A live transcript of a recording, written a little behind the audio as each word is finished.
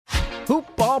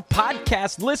Hoopball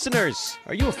podcast listeners,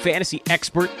 are you a fantasy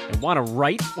expert and want to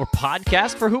write or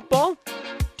podcast for Hoopball?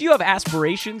 Do you have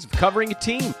aspirations of covering a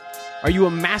team? Are you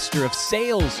a master of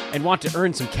sales and want to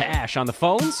earn some cash on the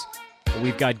phones? Well,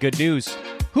 we've got good news.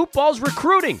 Hoopball's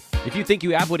recruiting. If you think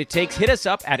you have what it takes, hit us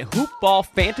up at Hoopball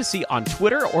Fantasy on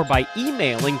Twitter or by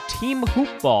emailing Team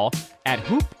Hoopball at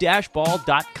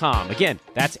hoop-ball.com. Again,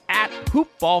 that's at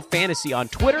Hoopball Fantasy on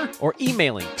Twitter or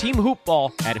emailing Team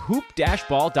Hoopball at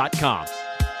hoop-ball.com.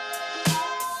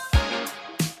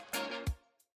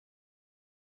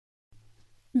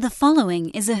 The following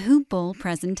is a Hoopball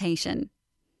presentation.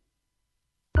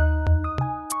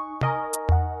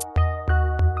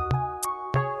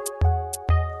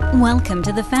 Welcome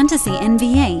to the Fantasy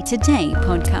NBA Today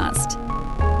podcast.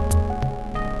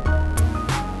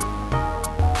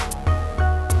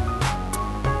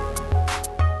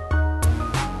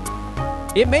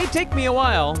 It may take me a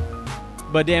while,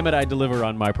 but damn it, I deliver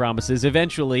on my promises.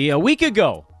 Eventually, a week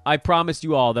ago, I promised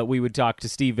you all that we would talk to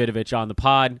Steve Vidovich on the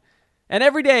pod, and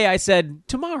every day I said,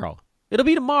 tomorrow. It'll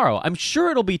be tomorrow. I'm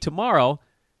sure it'll be tomorrow.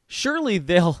 Surely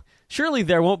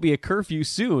there won't be a curfew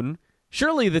soon.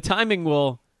 Surely the timing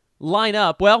will line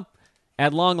up. Well,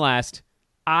 at long last,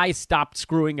 I stopped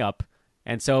screwing up.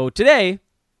 And so today,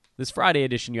 this Friday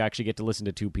edition, you actually get to listen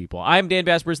to two people. I'm Dan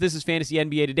Vespers. This is Fantasy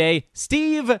NBA Today.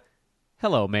 Steve,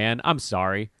 hello, man. I'm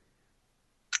sorry.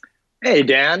 Hey,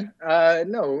 Dan.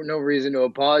 No reason to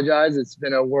apologize. It's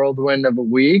been a whirlwind of a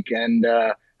week, and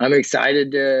I'm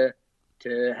excited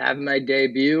to have my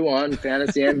debut on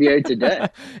Fantasy NBA Today.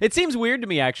 It seems weird to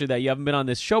me, actually, that you haven't been on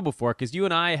this show before, because you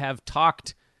and I have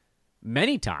talked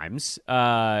many times.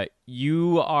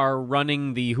 You are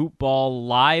running the Hoopball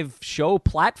live show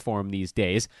platform these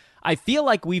days. I feel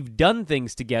like we've done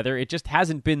things together. It just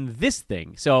hasn't been this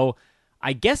thing. So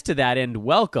I guess to that end,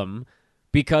 welcome,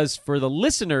 because for the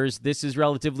listeners, this is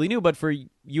relatively new, but for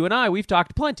you and I, we've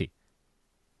talked plenty.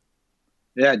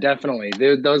 Yeah, definitely.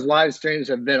 Those live streams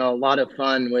have been a lot of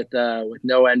fun with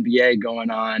no NBA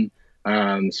going on.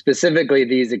 Specifically,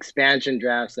 these expansion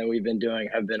drafts that we've been doing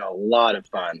have been a lot of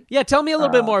fun. Yeah, tell me a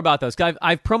little bit more about those.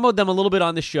 I've promoted them a little bit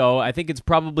on the show. I think it's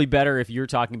probably better if you're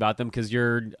talking about them because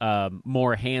you're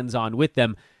more hands-on with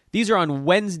them. These are on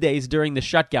Wednesdays during the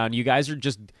shutdown. You guys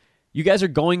are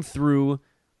going through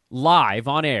live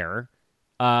on air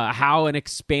how an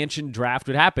expansion draft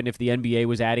would happen if the NBA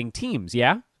was adding teams,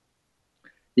 yeah?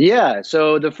 Yeah,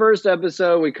 so the first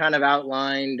episode, we kind of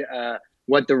outlined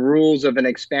what the rules of an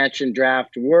expansion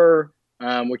draft were,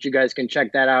 which you guys can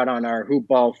check that out on our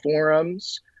Hoopball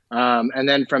forums. And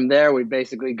then from there, we've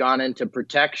basically gone into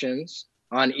protections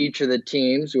on each of the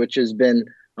teams, which has been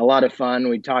a lot of fun.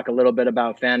 We talk a little bit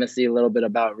about fantasy, a little bit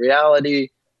about reality.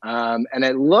 And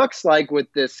it looks like with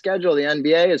this schedule the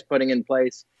NBA is putting in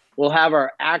place, we'll have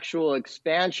our actual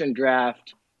expansion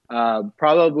draft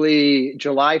probably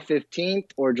July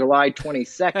 15th or July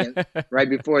 22nd, right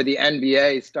before the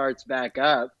NBA starts back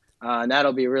up. And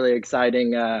that'll be really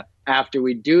exciting. After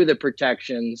we do the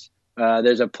protections,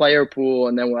 there's a player pool,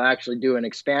 and then we'll actually do an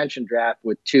expansion draft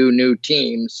with two new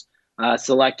teams,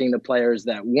 selecting the players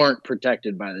that weren't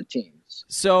protected by the teams.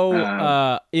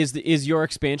 So is your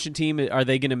expansion team, are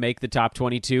they going to make the top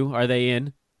 22? Are they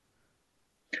in?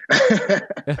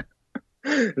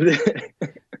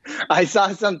 I saw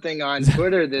something on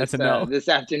Twitter this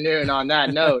afternoon on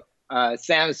that note.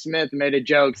 Sam Smith made a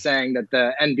joke saying that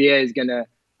the NBA is going to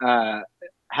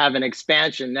have an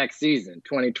expansion next season,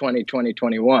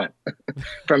 2020-2021,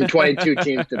 from 22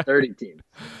 teams to 30 teams.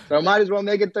 So might as well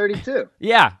make it 32.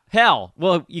 Yeah, hell.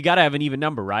 Well, you got to have an even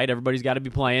number, right? Everybody's got to be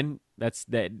playing.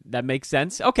 That makes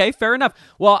sense. Okay, fair enough.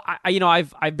 Well,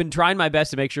 I've been trying my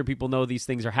best to make sure people know these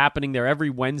things are happening. They're every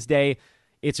Wednesday.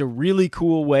 It's a really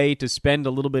cool way to spend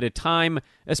a little bit of time,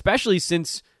 especially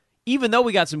since even though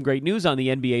we got some great news on the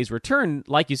NBA's return,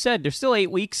 like you said, there's still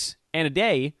 8 weeks and a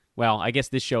day. Well, I guess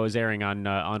this show is airing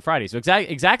on Friday, so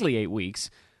exactly 8 weeks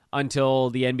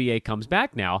until the NBA comes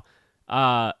back now.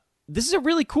 This is a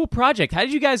really cool project. How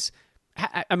did you guys...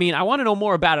 I mean, I want to know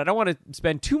more about it. I don't want to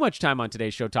spend too much time on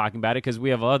today's show talking about it because we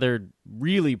have other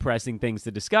really pressing things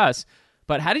to discuss.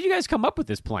 But how did you guys come up with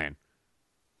this plan?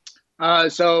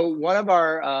 So one of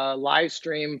our live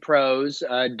stream pros,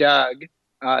 Doug,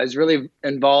 is really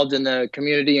involved in the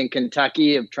community in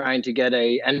Kentucky of trying to get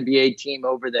a NBA team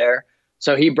over there.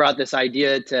 So he brought this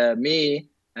idea to me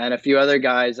and a few other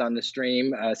guys on the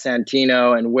stream,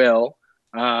 Santino and Will,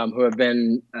 who have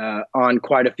been on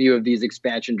quite a few of these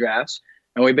expansion drafts.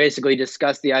 And we basically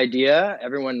discussed the idea.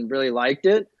 Everyone really liked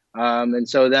it. And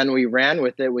so then we ran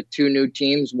with it with two new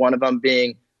teams, one of them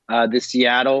being the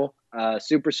Seattle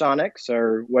Supersonics,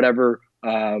 or whatever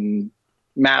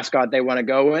mascot they want to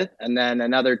go with. And then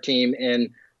another team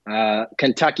in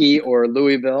Kentucky or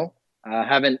Louisville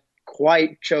haven't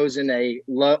quite chosen a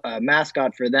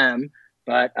mascot for them,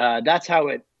 but that's how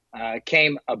it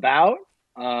came about.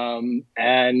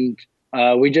 And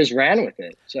we just ran with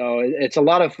it. So it's a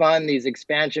lot of fun, these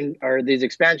expansion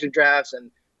drafts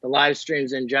and the live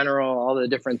streams in general, all the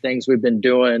different things we've been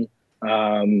doing.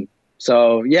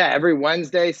 So yeah, every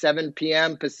Wednesday, 7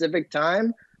 p.m. Pacific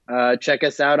time, check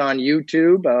us out on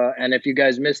YouTube. And if you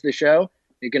guys missed the show,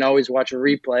 you can always watch a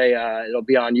replay. It'll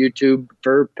be on YouTube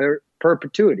for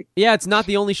perpetuity. Yeah, it's not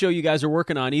the only show you guys are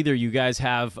working on either. You guys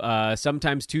have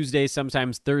sometimes Tuesdays,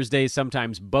 sometimes Thursdays,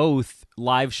 sometimes both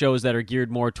live shows that are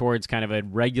geared more towards kind of a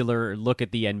regular look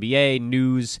at the NBA,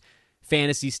 news,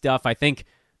 fantasy stuff. I think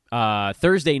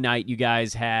Thursday night you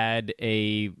guys had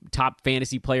a top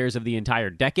fantasy players of the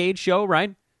entire decade show,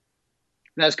 right?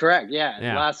 That's correct.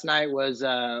 Yeah. Last night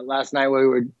we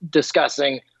were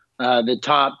discussing the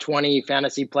top 20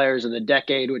 fantasy players of the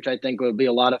decade, which I think will be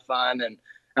a lot of fun. And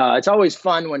it's always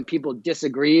fun when people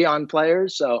disagree on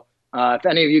players. So if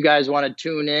any of you guys want to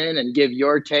tune in and give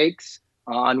your takes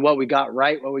on what we got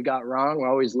right, what we got wrong, we're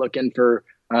always looking for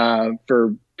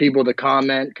people to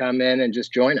comment, come in, and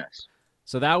just join us.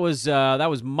 So that was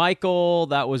Michael,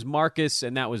 that was Marcus,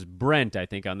 and that was Brent, I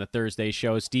think, on the Thursday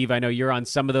show. Steve, I know you're on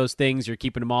some of those things. You're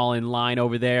keeping them all in line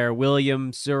over there.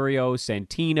 William, Surio,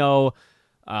 Santino,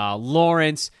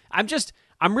 Lawrence.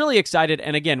 I'm really excited,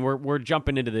 and again, we're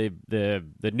jumping into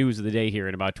the news of the day here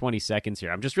in about 20 seconds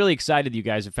here. I'm just really excited you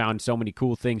guys have found so many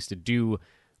cool things to do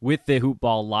with the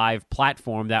Hoopball Live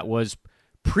platform that was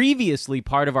previously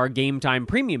part of our Game Time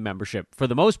Premium membership for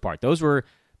the most part. Those were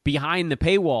behind the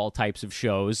paywall types of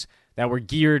shows that were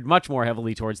geared much more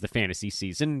heavily towards the fantasy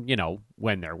season,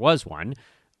 when there was one.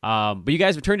 But you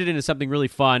guys have turned it into something really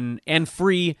fun and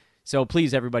free. So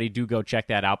please, everybody, do go check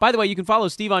that out. By the way, you can follow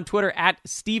Steve on Twitter at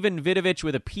Steven Vidovich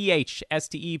with a PH,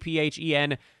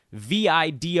 STEPHEN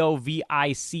VIDOVICH.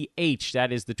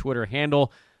 That is the Twitter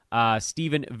handle.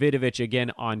 Steven Vidovich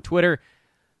again on Twitter.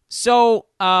 So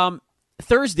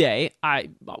Thursday,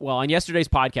 on yesterday's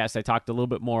podcast, I talked a little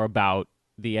bit more about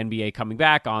the NBA coming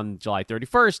back on July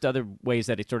 31st, other ways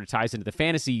that it sort of ties into the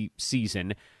fantasy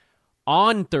season.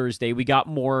 On Thursday, we got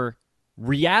more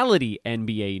reality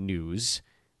NBA news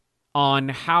on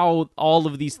how all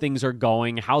of these things are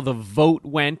going, how the vote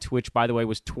went, which, by the way,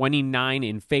 was 29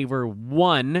 in favor.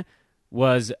 1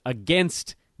 was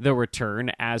against the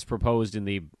return as proposed in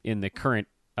the current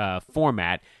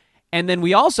format. And then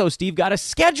we also, Steve, got a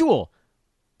schedule,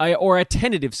 or a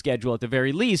tentative schedule at the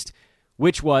very least,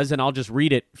 which was, and I'll just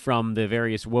read it from the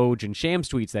various Woj and Shams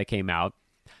tweets that came out,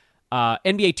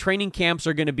 NBA training camps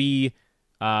are going to be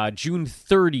June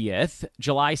 30th.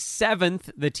 July 7th,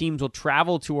 the teams will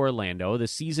travel to Orlando. The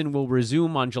season will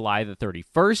resume on July the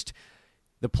 31st.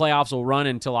 The playoffs will run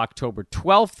until October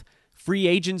 12th. Free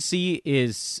agency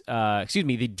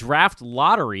the draft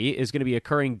lottery is going to be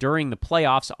occurring during the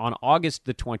playoffs on August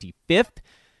the 25th.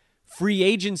 Free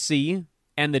agency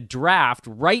and the draft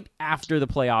right after the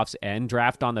playoffs end.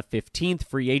 Draft on the 15th.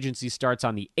 Free agency starts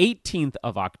on the 18th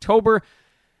of October.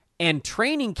 And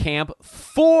training camp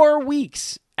 4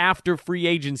 weeks after free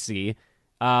agency,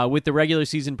 with the regular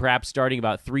season perhaps starting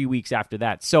about 3 weeks after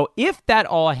that. So if that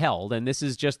all held, and this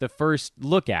is just the first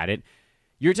look at it,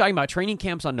 you're talking about training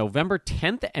camps on November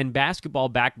 10th and basketball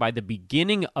back by the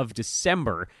beginning of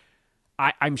December.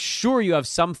 I'm sure you have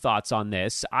some thoughts on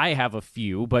this. I have a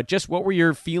few, but just what were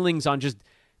your feelings on just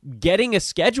getting a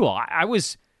schedule?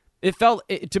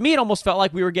 To me, it almost felt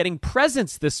like we were getting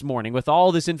presents this morning with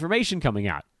all this information coming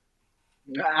out.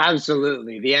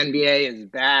 Absolutely. The NBA is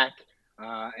back,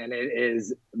 and it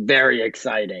is very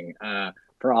exciting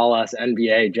for all us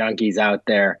NBA junkies out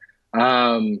there.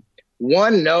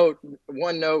 One note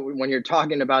when you're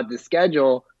talking about the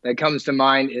schedule that comes to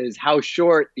mind is how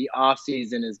short the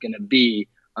offseason is going to be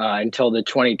until the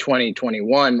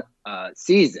 2020-21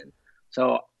 season.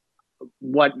 So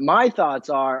what my thoughts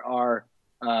are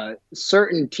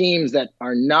certain teams that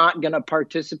are not going to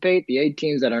participate, the 8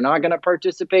 teams that are not going to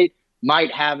participate,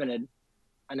 might have an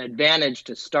advantage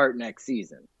to start next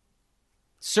season.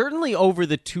 Certainly over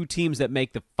the 2 teams that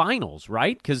make the finals,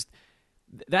 right? Because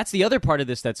that's the other part of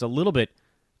this that's a little bit,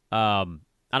 I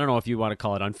don't know if you want to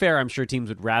call it unfair. I'm sure teams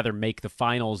would rather make the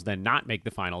finals than not make the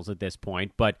finals at this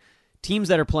point. But teams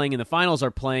that are playing in the finals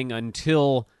are playing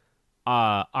until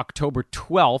October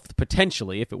 12th,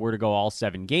 potentially, if it were to go all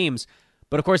 7 games.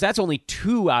 But, of course, that's only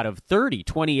 2 out of 30.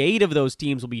 28 of those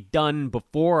teams will be done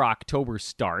before October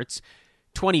starts.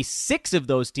 26 of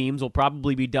those teams will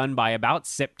probably be done by about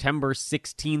September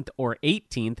 16th or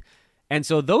 18th. And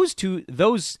so those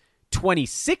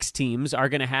 26 teams are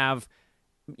going to have,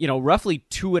 roughly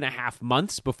 2.5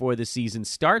 months before the season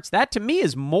starts. That to me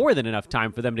is more than enough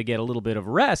time for them to get a little bit of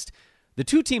rest. The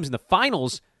 2 teams in the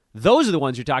finals, those are the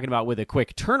ones you're talking about with a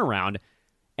quick turnaround.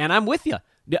 And I'm with you.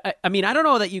 I mean, I don't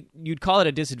know that you'd call it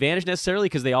a disadvantage necessarily,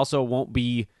 because they also won't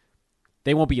be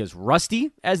as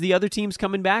rusty as the other teams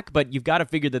coming back, but you've got to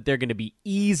figure that they're going to be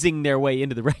easing their way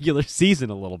into the regular season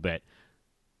a little bit.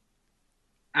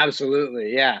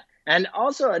 Absolutely, yeah. And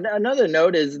also another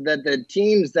note is that the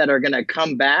teams that are going to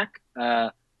come back,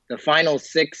 the final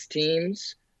 6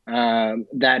 teams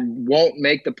that won't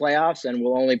make the playoffs and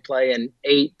will only play in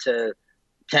 8 to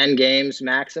 10 games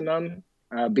maximum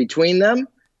between them,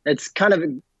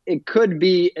 it could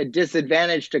be a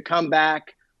disadvantage to come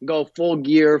back, go full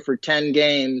gear for 10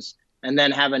 games, and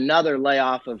then have another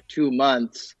layoff of 2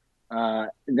 months.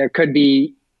 There could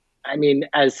be, I mean,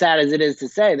 as sad as it is to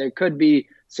say, there could be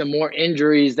some more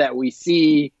injuries that we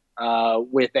see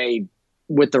with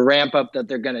the ramp up that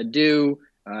they're going to do.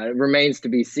 It remains to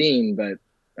be seen, but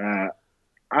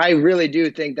I really do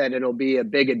think that it'll be a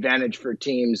big advantage for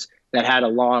teams that had a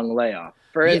long layoff.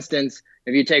 For instance,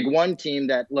 if you take one team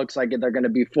that looks like they're going to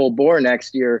be full bore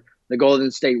next year, the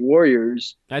Golden State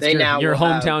Warriors. That's your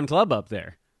hometown club up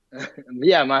there.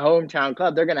 Yeah, my hometown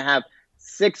club. They're going to have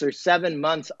 6 or 7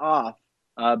 months off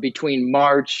between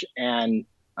March and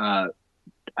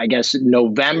I guess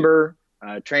November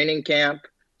training camp.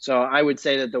 So I would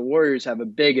say that the Warriors have a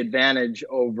big advantage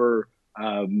over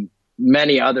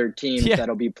many other teams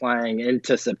that'll be playing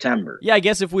into September. Yeah, I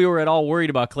guess if we were at all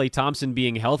worried about Klay Thompson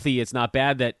being healthy, it's not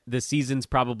bad that the season's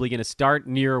probably going to start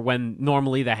near when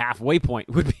normally the halfway point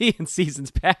would be in seasons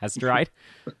past, right?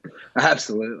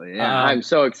 Absolutely. Yeah, I'm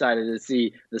so excited to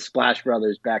see the Splash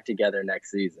Brothers back together next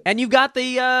season. And you've got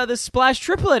the Splash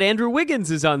triplet. Andrew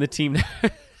Wiggins is on the team now.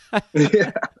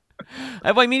 Yeah.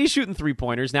 I mean, he's shooting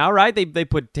 3-pointers now, right? They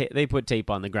put tape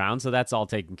on the ground, so that's all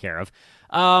taken care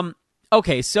of.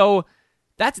 Okay, so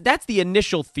that's the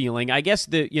initial feeling. I guess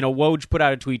Woj put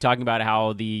out a tweet talking about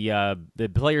how the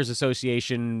Players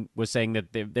Association was saying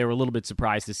that they were a little bit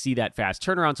surprised to see that fast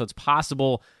turnaround. So it's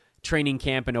possible training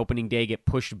camp and opening day get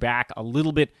pushed back a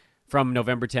little bit from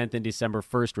November 10th and December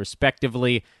 1st,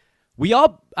 respectively. We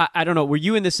all, I don't know, were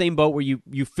you in the same boat where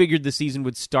you figured the season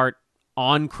would start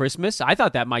on Christmas? I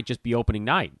thought that might just be opening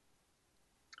night.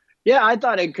 Yeah, I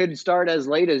thought it could start as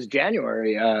late as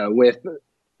January with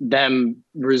them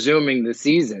resuming the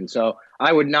season. So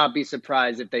I would not be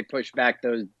surprised if they push back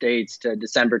those dates to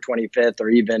December 25th or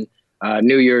even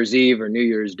New Year's Eve or New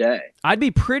Year's Day.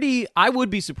 I would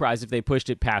be surprised if they pushed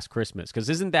it past Christmas, because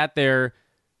isn't that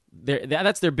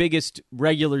that's their biggest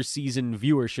regular season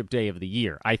viewership day of the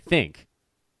year, I think.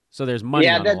 So there's money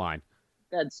on the line.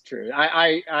 That's true.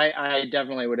 I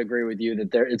definitely would agree with you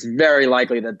that it's very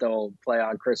likely that they'll play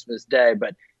on Christmas Day.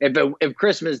 But if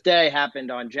Christmas Day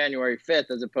happened on January 5th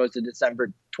as opposed to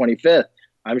December 25th,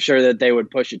 I'm sure that they would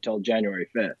push it till January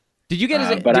 5th. Did you get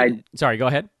sorry, go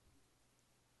ahead.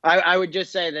 I would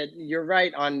just say that you're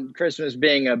right on Christmas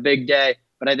being a big day,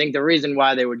 but I think the reason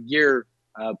why they would gear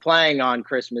playing on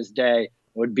Christmas Day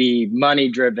would be money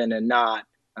driven and not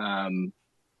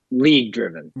league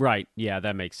driven. Right. Yeah,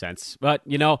 that makes sense. But,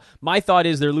 my thought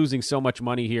is they're losing so much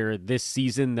money here this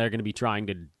season. They're going to be trying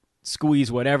to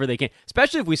squeeze whatever they can,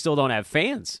 especially if we still don't have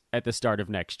fans at the start of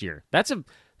next year. That's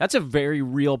a very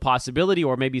real possibility,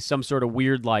 or maybe some sort of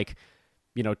weird,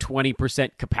 20%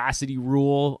 capacity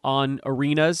rule on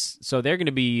arenas. So they're going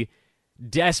to be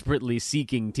desperately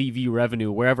seeking TV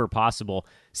revenue wherever possible.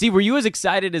 See, were you as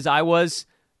excited as I was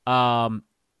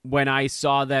when I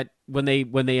saw that when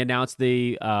they announced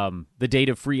the date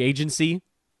of free agency?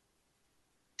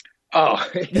 Oh,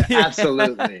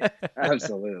 absolutely.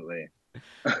 Absolutely.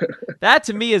 That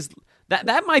to me is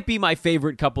that might be my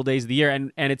favorite couple days of the year,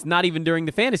 and it's not even during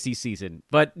the fantasy season.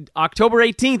 But October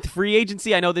 18th, free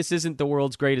agency. I know this isn't the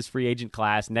world's greatest free agent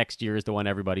class. Next year is the one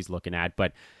everybody's looking at,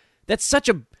 but that's such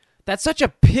a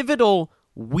pivotal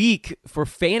week for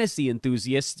fantasy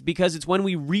enthusiasts, because it's when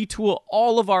we retool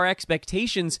all of our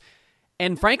expectations.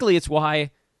 And frankly, it's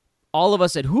why all of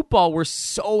us at Hoopball were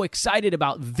so excited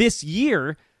about this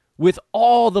year with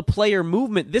all the player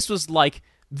movement. This was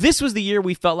the year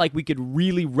we felt like we could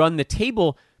really run the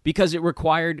table, because it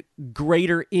required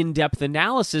greater in-depth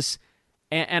analysis.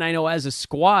 And I know as a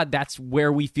squad, that's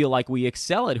where we feel like we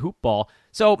excel at Hoopball.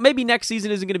 So maybe next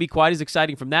season isn't going to be quite as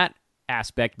exciting from that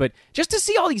aspect, but just to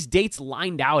see all these dates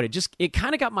lined out, it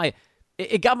kind of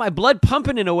got my blood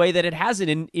pumping in a way that it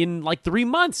hasn't in 3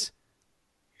 months.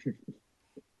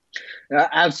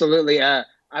 Absolutely. I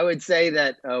would say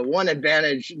that one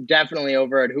advantage definitely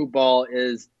over at Hoopball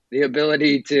is the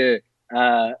ability to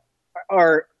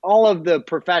are all of the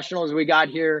professionals we got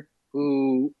here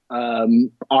who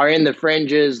are in the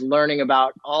fringes, learning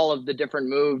about all of the different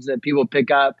moves that people pick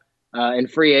up in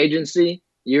free agency.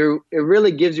 It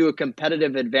really gives you a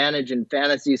competitive advantage in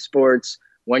fantasy sports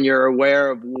when you're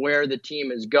aware of where the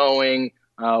team is going,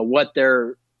 what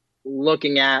they're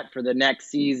looking at for the next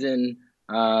season.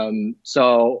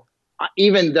 So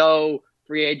even though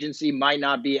free agency might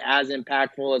not be as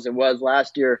impactful as it was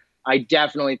last year, I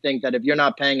definitely think that if you're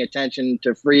not paying attention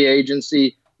to free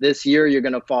agency this year, you're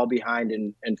going to fall behind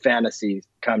in fantasy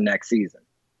come next season.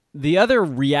 The other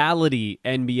reality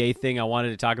NBA thing I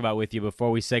wanted to talk about with you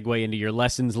before we segue into your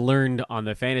lessons learned on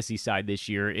the fantasy side this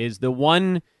year is the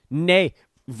one nay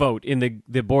vote in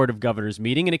the Board of Governors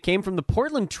meeting, and it came from the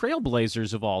Portland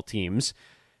Trailblazers of all teams.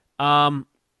 Damian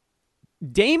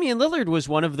Lillard was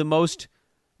one of the most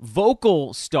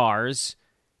vocal stars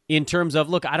in terms of,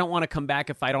 look, I don't want to come back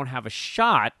if I don't have a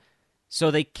shot.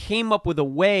 So they came up with a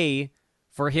way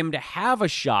for him to have a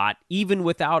shot, even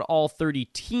without all 30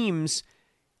 teams.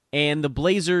 And the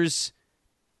Blazers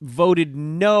voted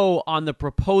no on the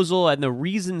proposal. And the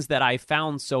reasons that I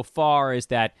found so far is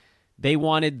that they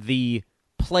wanted the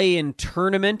play-in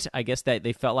tournament. I guess that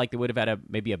they felt like they would have had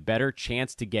maybe a better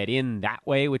chance to get in that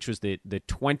way, which was the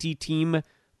 20-team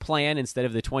plan instead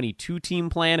of the 22-team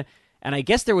plan. And I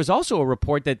guess there was also a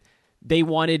report that they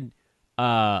wanted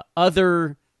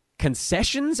other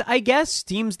concessions, I guess.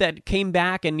 Teams that came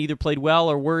back and either played well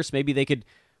or worse, maybe they could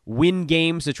win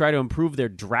games to try to improve their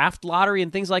draft lottery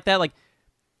and things like that. Like,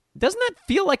 doesn't that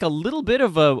feel like a little bit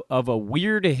of a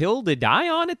weird hill to die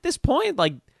on at this point?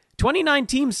 Like, 29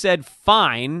 teams said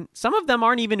fine. Some of them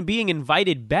aren't even being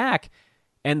invited back,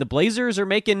 and the Blazers are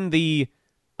making the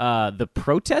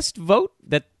protest vote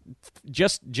that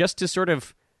just to sort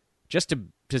of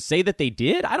to say that they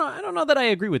did. I don't know that I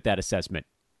agree with that assessment.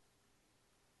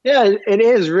 Yeah, it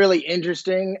is really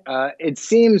interesting. It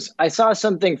seems I saw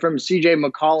something from CJ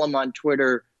McCollum on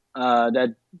Twitter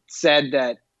that said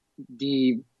that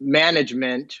the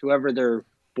management, whoever their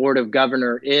board of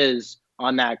governor is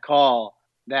on that call,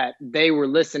 that they were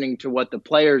listening to what the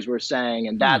players were saying,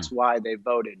 and that's why they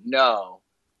voted no.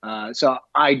 So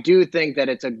I do think that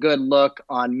it's a good look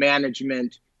on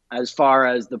management as far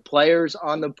as the players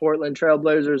on the Portland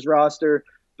Trailblazers roster.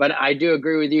 But I do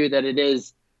agree with you that it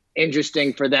is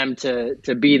interesting for them to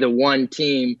be the one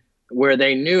team where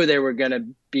they knew they were going to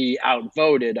be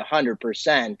outvoted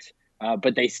 100%,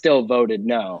 but they still voted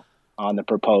no on the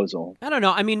proposal. I don't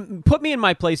know. I mean, put me in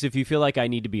my place if you feel like I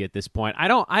need to be at this point. I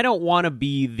don't want to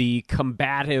be the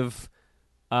combative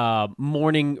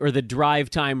morning or the drive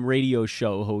time radio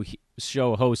show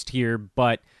host here,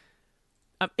 but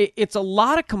it's a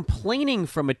lot of complaining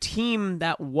from a team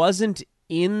that wasn't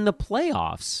in the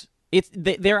playoffs.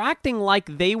 They're acting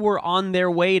like they were on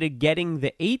their way to getting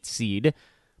the 8th seed,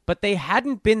 but they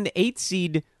hadn't been the 8th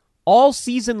seed all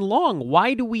season long.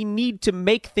 Why do we need to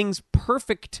make things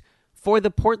perfect for the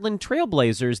Portland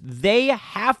Trailblazers? They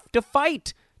have to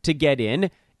fight to get in.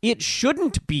 It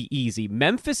shouldn't be easy.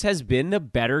 Memphis has been the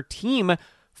better team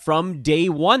from day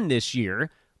one this year.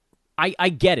 I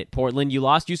get it, Portland. You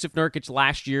lost Yusuf Nurkic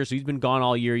last year, so he's been gone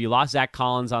all year. You lost Zach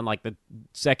Collins on like the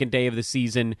second day of the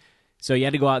season, so you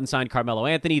had to go out and sign Carmelo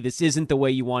Anthony. This isn't the way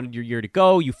you wanted your year to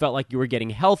go. You felt like you were getting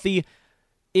healthy.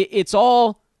 It's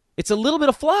a little bit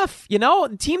of fluff, you know?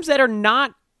 Teams that are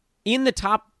not in the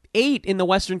top 8 in the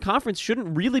Western Conference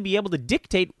shouldn't really be able to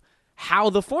dictate how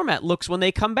the format looks when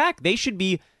they come back. They should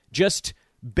be just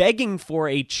begging for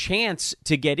a chance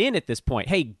to get in at this point.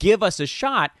 Hey, give us a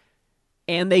shot.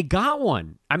 And they got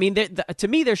one. I mean, to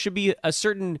me, there should be a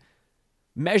certain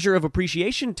measure of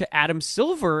appreciation to Adam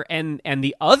Silver and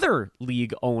the other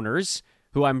league owners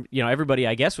who everybody,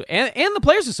 I guess, and the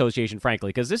Players Association, frankly,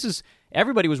 because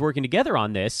everybody was working together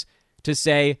on this to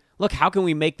say, look, how can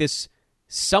we make this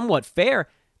somewhat fair?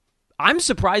 I'm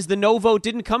surprised the no vote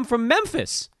didn't come from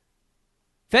Memphis.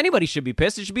 If anybody should be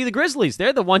pissed, it should be the Grizzlies.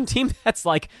 They're the one team that's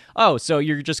like, oh, so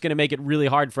you're just going to make it really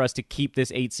hard for us to keep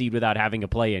this 8 seed without having a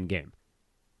play-in game.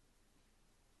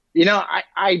 You know,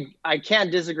 I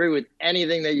can't disagree with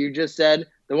anything that you just said.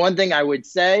 The one thing I would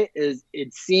say is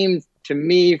it seems to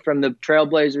me from the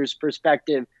Trailblazers'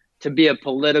 perspective to be a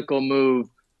political move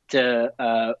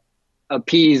to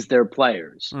appease their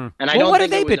players. And I don't what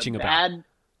think are they it was bitching a about? bad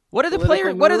What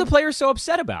are the players so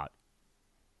upset about?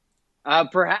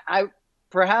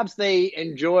 Perhaps they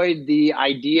enjoyed the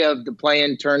idea of the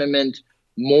play-in tournament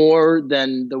more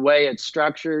than the way it's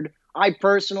structured. I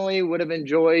personally would have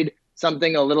enjoyed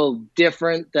something a little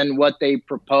different than what they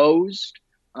proposed.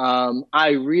 I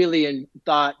really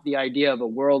thought the idea of a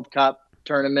World Cup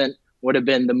tournament would have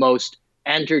been the most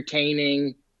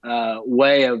entertaining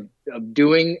way of of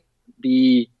doing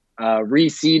the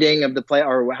reseeding of the play,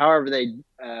 or however they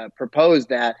proposed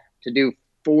that, to do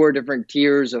 4 different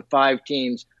tiers of 5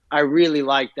 teams. I really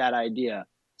like that idea.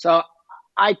 So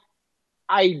I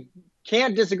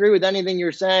can't disagree with anything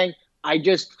you're saying. I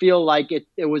just feel like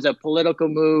it was a political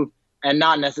move and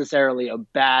not necessarily a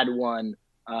bad one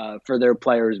for their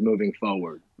players moving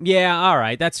forward. Yeah, all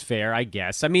right, that's fair, I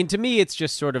guess. I mean, to me, it's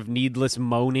just sort of needless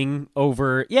moaning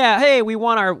over, yeah, hey, we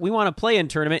want a play-in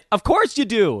tournament. Of course you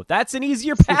do. That's an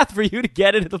easier path for you to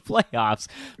get into the playoffs.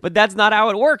 But that's not how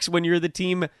it works when you're the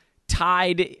team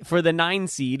tied for the 9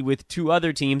 seed with 2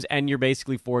 other teams and you're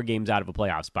basically 4 games out of a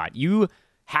playoff spot. You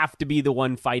have to be the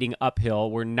one fighting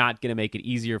uphill. We're not going to make it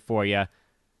easier for you.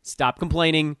 Stop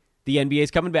complaining. The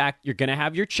NBA's coming back. You're going to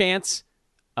have your chance.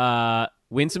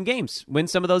 Win some games. Win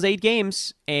some of those 8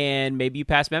 games, and maybe you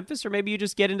pass Memphis, or maybe you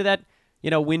just get into that,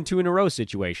 win 2 in a row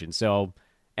situation. So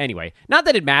anyway, not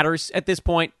that it matters at this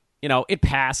point. It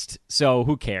passed, so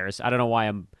who cares? I don't know why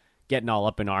I'm getting all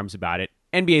up in arms about it.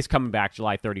 NBA's coming back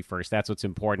July 31st. That's what's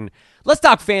important. Let's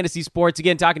talk fantasy sports.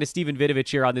 Again, talking to Steven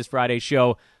Vidovich here on this Friday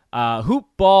show. Hoop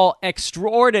ball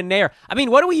extraordinaire. I mean,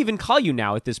 what do we even call you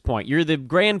now at this point? You're the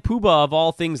grand poobah of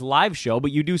all things live show,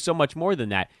 but you do so much more than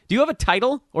that. Do you have a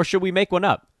title, or should we make one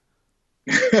up?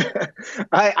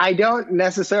 I don't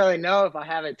necessarily know if I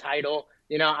have a title.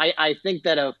 I think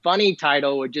that a funny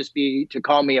title would just be to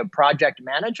call me a project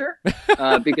manager,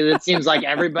 because it seems like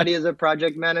everybody is a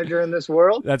project manager in this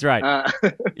world. That's right.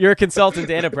 You're a consultant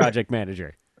and a project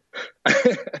manager.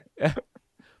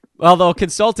 Although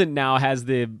consultant now has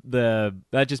the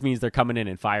that just means they're coming in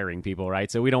and firing people, right?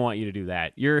 So we don't want you to do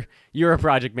that. You're a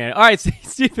project manager. All right,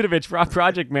 Steve Vidovich,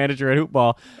 project manager at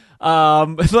Hoopball.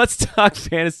 Let's talk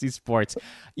fantasy sports.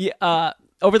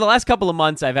 Over the last couple of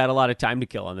months, I've had a lot of time to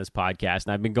kill on this podcast,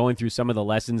 and I've been going through some of the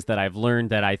lessons that I've learned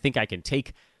that I think I can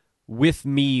take with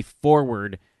me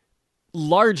forward,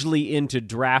 largely into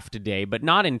draft day, but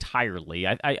not entirely.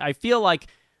 I feel like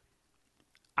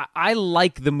I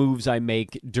like the moves I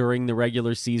make during the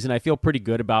regular season. I feel pretty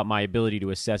good about my ability to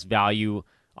assess value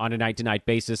on a night-to-night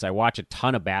basis. I watch a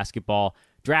ton of basketball.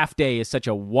 Draft day is such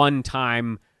a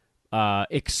one-time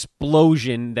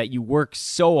explosion that you work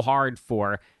so hard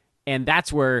for, and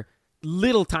that's where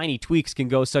little tiny tweaks can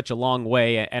go such a long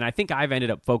way, and I think I've ended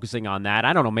up focusing on that.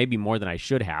 I don't know, maybe more than I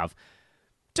should have.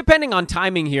 Depending on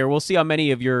timing here, we'll see how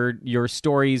many of your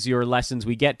stories, your lessons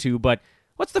we get to, but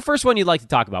what's the first one you'd like to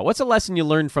talk about? What's a lesson you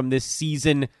learned from this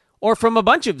season or from a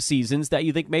bunch of seasons that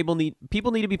you think people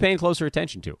need to be paying closer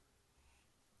attention to?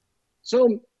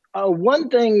 So one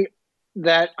thing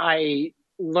that I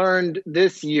learned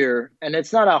this year, and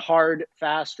it's not a hard,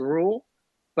 fast rule,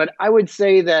 but I would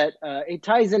say that it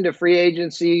ties into free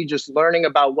agency, just learning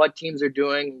about what teams are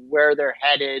doing, where they're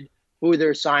headed, who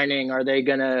they're signing. Are they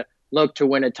going to look to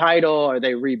win a title? Are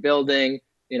they rebuilding?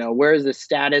 Where's the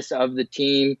status of the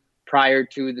team prior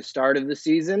to the start of the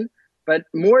season? But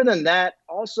more than that,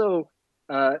 also,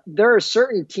 there are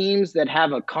certain teams that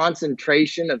have a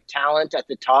concentration of talent at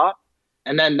the top,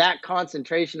 and then that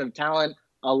concentration of talent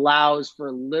allows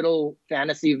for little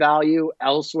fantasy value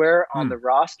elsewhere on the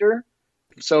roster.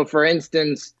 So, for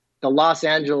instance, the Los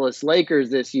Angeles Lakers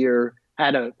this year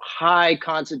had a high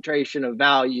concentration of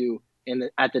value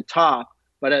at the top,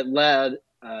 but it led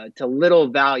to little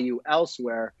value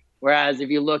elsewhere. Whereas if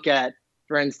you look at,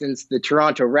 for instance, the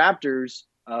Toronto Raptors,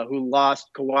 who lost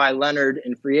Kawhi Leonard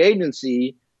in free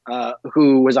agency,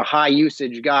 who was a high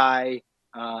usage guy,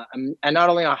 and not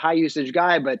only a high usage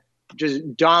guy, but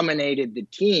just dominated the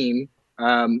team.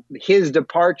 His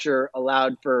departure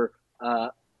allowed for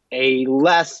a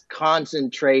less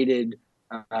concentrated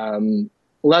value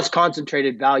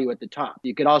at the top.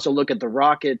 You could also look at the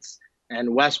Rockets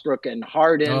and Westbrook and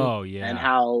Harden, and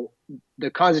how the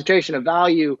concentration of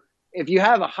value, if you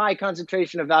have a high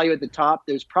concentration of value at the top,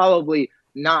 there's probably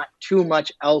not too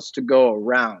much else to go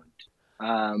around.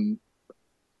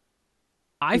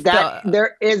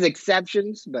 There is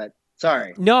exceptions, but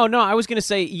sorry. No, I was going to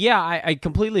say, yeah, I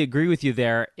completely agree with you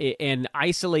there. And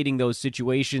isolating those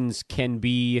situations can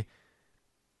be,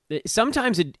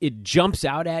 sometimes it jumps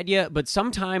out at you, but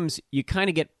sometimes you kind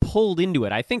of get pulled into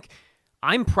it. I think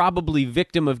I'm probably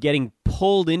victim of getting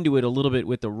pulled into it a little bit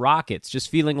with the Rockets, just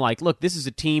feeling like, look, this is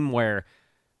a team where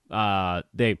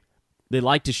they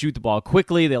like to shoot the ball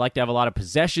quickly. They like to have a lot of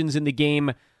possessions in the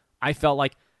game. I felt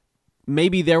like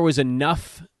maybe there was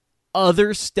enough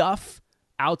other stuff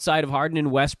outside of Harden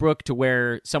and Westbrook to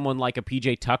where someone like a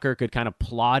PJ Tucker could kind of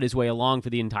plod his way along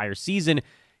for the entire season.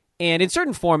 And in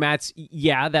certain formats,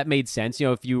 yeah, that made sense.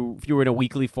 If you were in a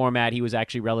weekly format, he was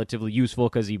actually relatively useful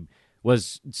because he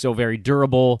was so very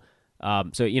durable.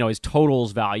 So, his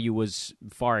totals value was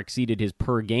far exceeded his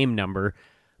per game number.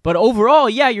 But overall,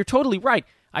 yeah, you're totally right.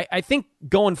 I think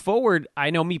going forward, I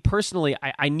know me personally,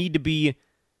 I need to be...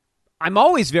 I'm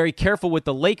always very careful with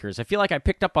the Lakers. I feel like I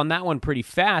picked up on that one pretty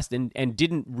fast and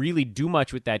didn't really do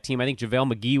much with that team. I think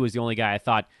JaVale McGee was the only guy I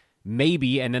thought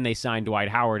maybe, and then they signed Dwight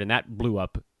Howard, and that blew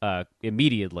up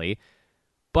immediately.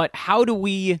 But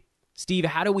Steve,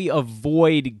 how do we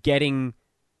avoid getting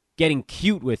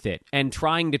cute with it and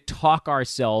trying to talk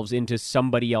ourselves into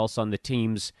somebody else on the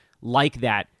teams like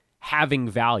that having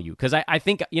value? Because I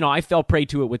think, I fell prey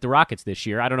to it with the Rockets this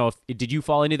year. I don't know did you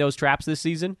fall into those traps this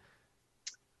season?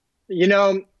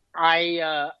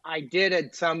 I did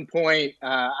at some point.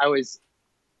 I was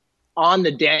on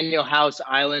the Daniel House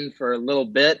Island for a little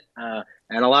bit, and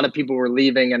a lot of people were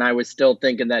leaving, and I was still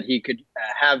thinking that he could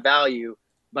have value.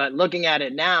 But looking at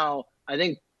it now, I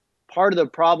think part of the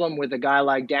problem with a guy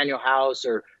like Daniel House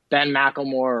or Ben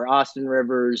McLemore or Austin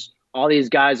Rivers, all these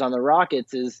guys on the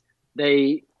Rockets, is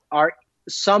they are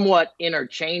somewhat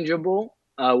interchangeable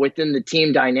within the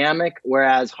team dynamic,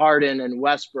 whereas Harden and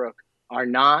Westbrook are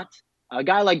not. A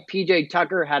guy like PJ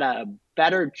Tucker had a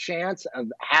better chance of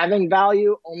having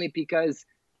value only because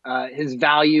his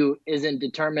value isn't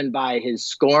determined by his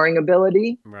scoring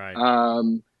ability. Right.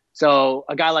 So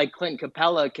a guy like Clint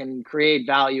Capella can create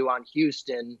value on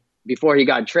Houston. Before he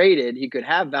got traded, he could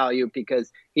have value because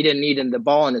he didn't need the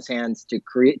ball in his hands to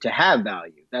have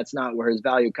value. That's not where his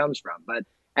value comes from. But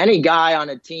any guy on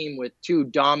a team with two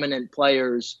dominant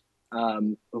players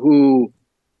whose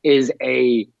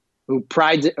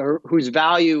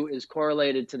value is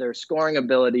correlated to their scoring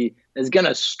ability is going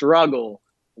to struggle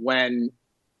when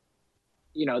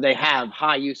they have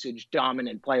high usage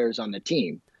dominant players on the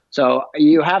team. So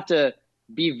you have to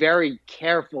be very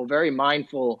careful, very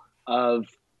mindful of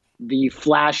the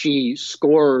flashy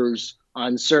scorers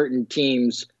on certain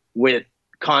teams with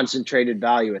concentrated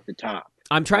value at the top.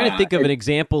 I'm trying to think of an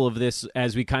example of this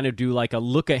as we kind of do like a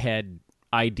look ahead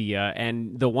idea,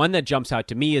 and the one that jumps out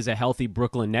to me is a healthy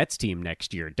Brooklyn Nets team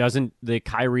next year. Doesn't the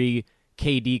Kyrie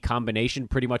KD combination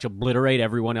pretty much obliterate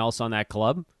everyone else on that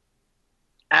club?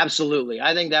 Absolutely.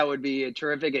 I think that would be a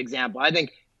terrific example. I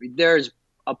think there's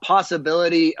a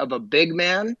possibility of a big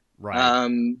man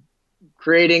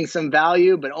creating some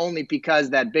value, but only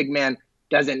because that big man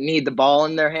doesn't need the ball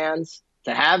in their hands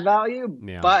to have value.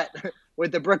 Yeah. But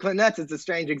with the Brooklyn Nets, it's a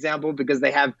strange example because they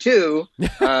have two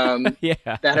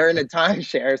that are in a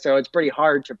timeshare, so it's pretty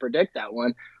hard to predict that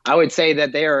one. I would say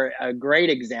that they are a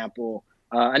great example.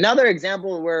 Another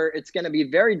example where it's going to be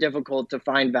very difficult to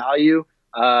find value,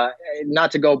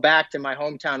 not to go back to my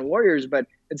hometown Warriors, but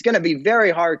it's going to be very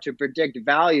hard to predict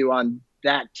value on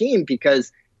that team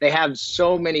because they have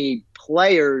so many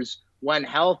players when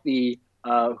healthy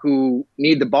who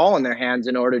need the ball in their hands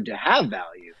in order to have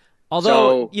value.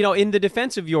 Although, in the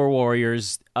defense of your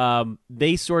Warriors,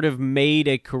 they sort of made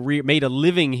a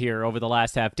living here over the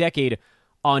last half decade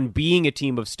on being a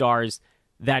team of stars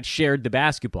that shared the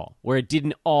basketball, where it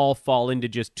didn't all fall into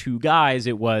just two guys.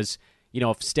 It was,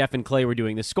 if Steph and Clay were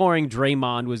doing the scoring,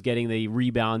 Draymond was getting the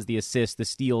rebounds, the assists, the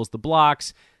steals, the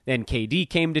blocks. Then KD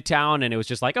came to town, and it was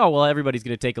just like, oh, well, everybody's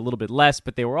going to take a little bit less,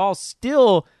 but they were all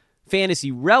still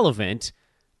fantasy relevant.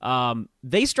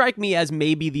 They strike me as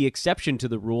maybe the exception to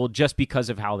the rule just because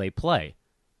of how they play.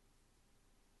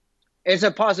 It's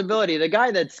a possibility. The guy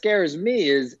that scares me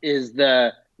is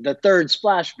the third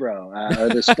Splash Bro, or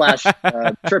the Splash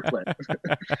triplet,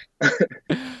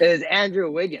 is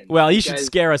Andrew Wiggins. Well, he should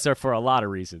scare us for a lot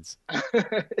of reasons.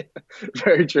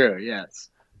 Very true, yes.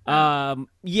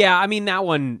 Yeah, I mean, that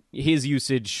one, his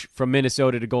usage from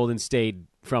Minnesota to Golden State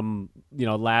from,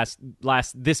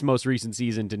 this most recent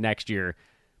season to next year.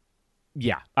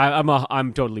 Yeah,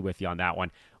 I'm totally with you on that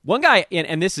one. One guy,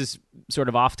 and this is sort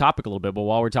of off topic a little bit, but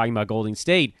while we're talking about Golden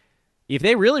State, if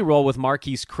they really roll with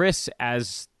Marquise Chris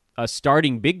as a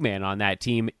starting big man on that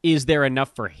team, is there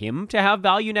enough for him to have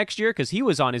value next year? Because he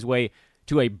was on his way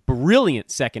to a brilliant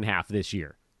second half this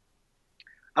year.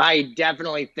 I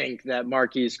definitely think that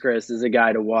Marquise Chris is a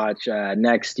guy to watch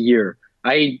next year.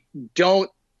 I don't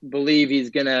believe he's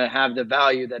going to have the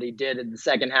value that he did in the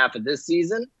second half of this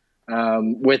season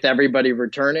with everybody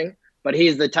returning. But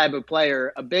he's the type of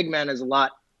player, a big man is a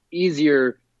lot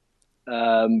easier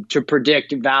to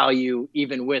predict value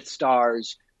even with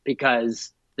stars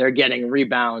because they're getting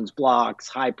rebounds, blocks,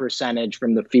 high percentage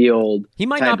from the field. He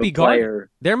might not be guarded.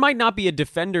 There might not be a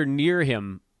defender near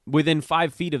him within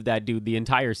 5 feet of that dude the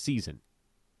entire season.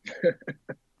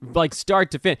 Like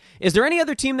start to finish. Is there any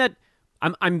other team that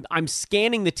I'm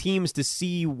scanning the teams to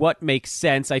see what makes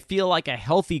sense? I feel like a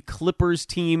healthy Clippers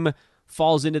team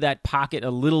falls into that pocket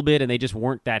a little bit, and they just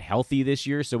weren't that healthy this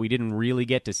year, so we didn't really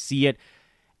get to see it.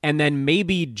 And then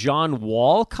maybe John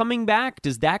Wall coming back.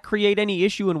 Does that create any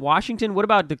issue in Washington? What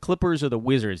about the Clippers or the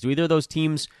Wizards? Do either of those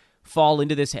teams fall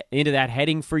into that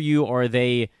heading for you, or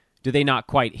do they not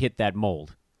quite hit that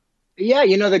mold? Yeah,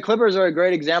 the Clippers are a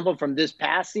great example from this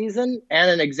past season and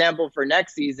an example for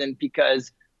next season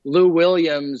because Lou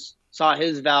Williams saw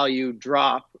his value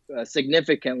drop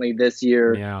significantly this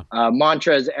year. Yeah.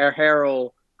 Montrezl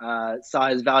Harrell saw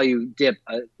his value dip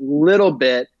a little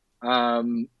bit.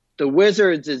 The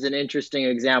Wizards is an interesting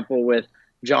example with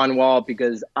John Wall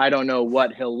because I don't know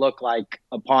what he'll look like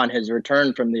upon his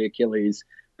return from the Achilles.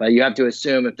 But you have to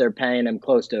assume if they're paying him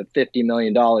close to $50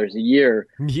 million a year,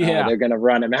 they're going to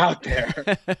run him out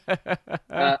there.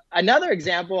 Another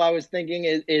example I was thinking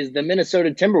is the Minnesota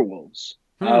Timberwolves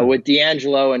with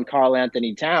D'Angelo and Karl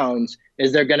Anthony Towns.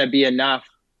 Is there going to be enough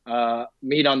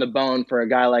meat on the bone for a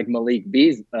guy like Malik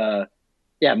Beasley?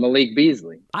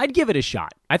 I'd give it a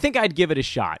shot. I think I'd give it a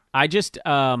shot. I just,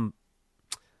 I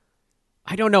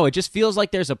don't know. It just feels like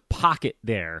there's a pocket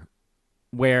there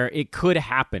where it could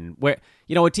happen. Where,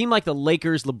 a team like the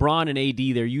Lakers, LeBron and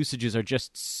AD, their usages are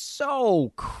just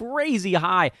so crazy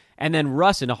high. And then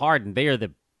Russ and Harden, they are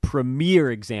the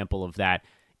premier example of that.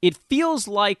 It feels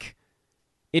like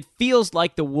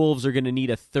the Wolves are going to need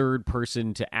a third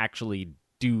person to actually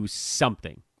do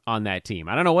something on that team.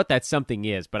 I don't know what that something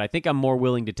is, but I think I'm more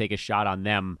willing to take a shot on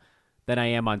them than I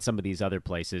am on some of these other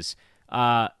places.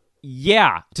 To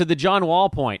the John Wall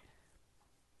point,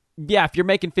 if you're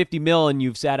making $50 million and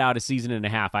you've sat out a season and a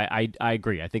half, I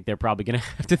agree. I think they're probably going to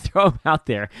have to throw him out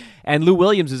there. And Lou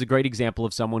Williams is a great example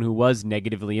of someone who was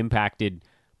negatively impacted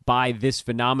by this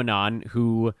phenomenon,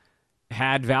 who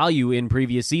had value in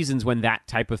previous seasons when that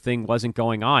type of thing wasn't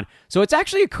going on. So it's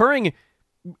actually occurring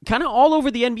kind of all over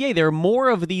the NBA. There are more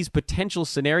of these potential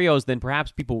scenarios than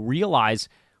perhaps people realize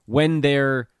when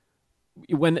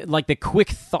like the quick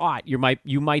thought, you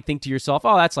might think to yourself,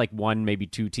 oh, that's like one, maybe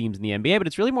two teams in the NBA, but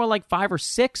it's really more like 5 or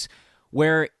 6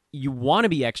 where you want to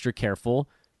be extra careful.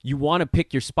 You want to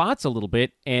pick your spots a little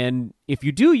bit. And if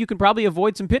you do, you can probably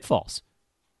avoid some pitfalls.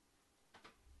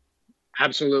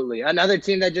 Absolutely. Another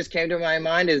team that just came to my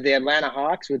mind is the Atlanta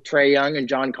Hawks with Trae Young and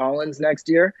John Collins next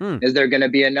year. Is there going to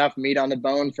be enough meat on the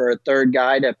bone for a third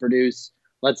guy to produce,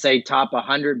 let's say, top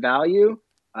 100 value?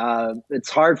 It's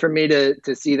hard for me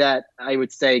to see that. I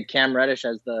would say Cam Reddish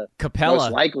as the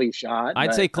most likely shot.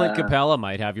 I'd say Clint Capella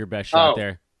might have your best shot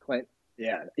there. Clint,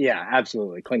 yeah,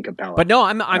 absolutely, Clint Capella. But no,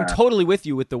 I'm totally with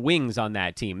you with the wings on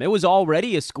that team. It was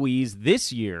already a squeeze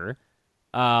this year,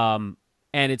 and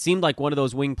it seemed like one of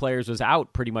those wing players was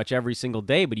out pretty much every single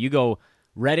day. But you go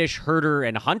Reddish, Herter,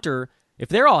 and Hunter, if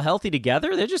they're all healthy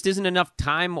together, there just isn't enough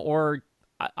time or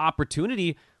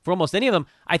opportunity for almost any of them.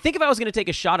 I think if I was going to take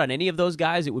a shot on any of those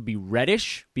guys, it would be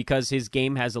Reddish because his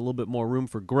game has a little bit more room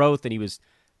for growth and he was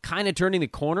kind of turning the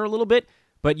corner a little bit.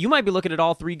 But you might be looking at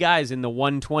all 3 guys in the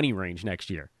 120 range next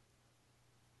year.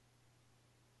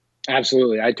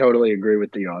 Absolutely. I totally agree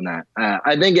with you on that.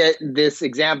 I think this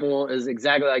example is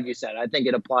exactly like you said. I think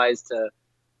it applies to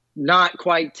not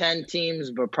quite 10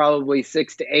 teams, but probably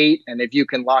 6 to 8. And if you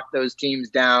can lock those teams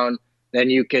down,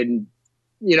 then you could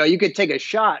take a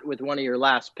shot with one of your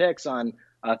last picks on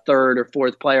a third or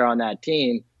fourth player on that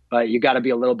team, but you got to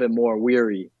be a little bit more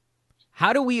weary.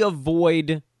 How do we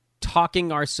avoid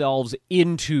talking ourselves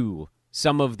into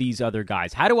some of these other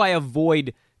guys? How do I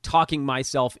avoid talking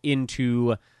myself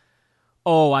into,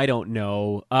 I don't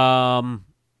know.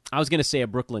 I was going to say a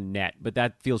Brooklyn Net, but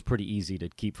that feels pretty easy to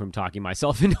keep from talking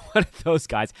myself into one of those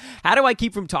guys. How do I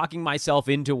keep from talking myself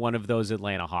into one of those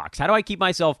Atlanta Hawks? How do I keep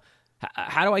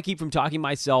from talking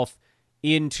myself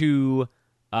into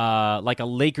like a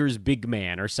Lakers big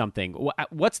man or something?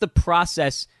 What's the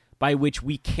process by which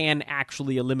we can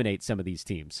actually eliminate some of these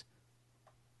teams?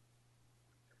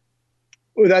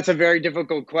 Oh, that's a very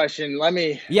difficult question.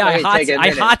 I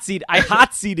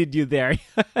hot seated you there.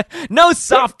 No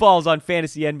softballs on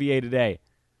Fantasy NBA today.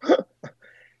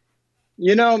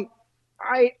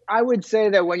 I would say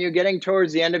that when you're getting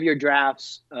towards the end of your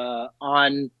drafts,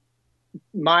 on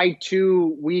my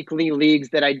 2 weekly leagues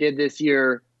that I did this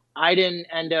year, I didn't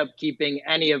end up keeping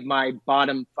any of my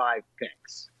bottom 5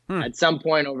 picks. At some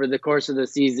point over the course of the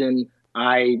season,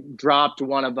 I dropped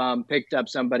one of them, picked up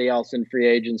somebody else in free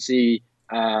agency.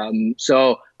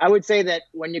 So I would say that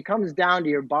when it comes down to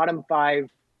your bottom 5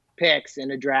 picks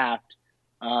in a draft,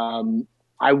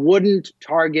 I wouldn't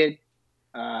target,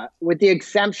 with the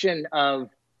exception of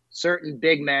certain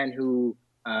big men who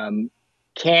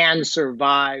can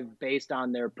survive based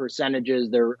on their percentages,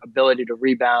 their ability to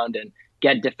rebound and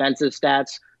get defensive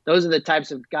stats. Those are the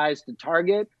types of guys to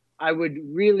target. I would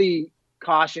really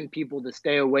caution people to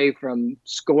stay away from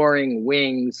scoring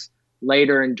wings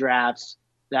later in drafts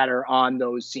that are on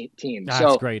those teams. That's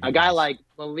so great a guy advice. like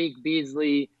Malik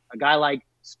Beasley, a guy like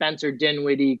Spencer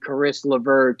Dinwiddie, Caris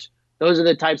LeVert, those are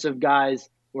the types of guys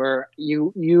where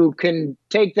you can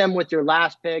take them with your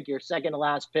last pick, your second to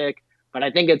last pick, but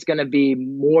I think it's going to be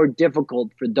more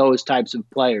difficult for those types of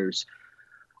players.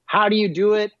 How do you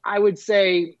do it? I would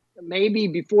say maybe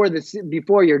before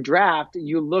your draft,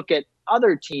 you look at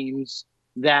other teams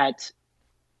that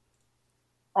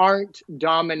aren't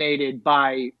dominated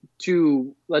by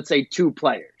let's say two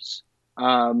players.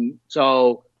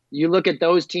 So you look at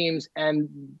those teams,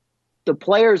 and the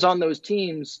players on those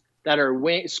teams that are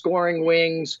scoring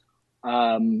wings,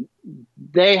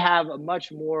 they have a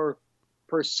much more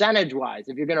percentage-wise.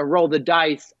 If you're going to roll the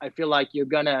dice, I feel like you're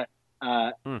going to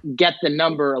get the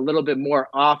number a little bit more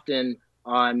often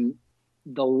on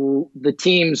the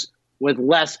teams with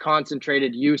less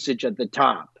concentrated usage at the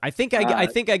top. I think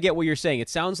I get what you're saying. It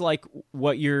sounds like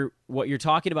what you're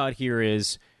talking about here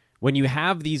is when you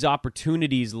have these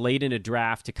opportunities late in a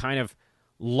draft to kind of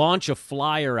launch a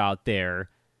flyer out there,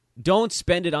 don't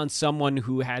spend it on someone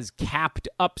who has capped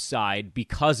upside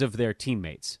because of their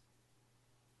teammates.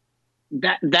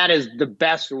 That is the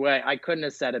best way. I couldn't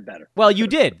have said it better. Well, you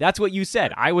did. That's what you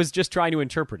said. I was just trying to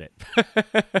interpret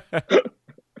it.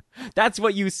 That's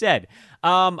what you said.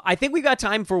 I think we got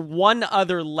time for one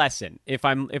other lesson, if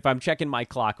I'm checking my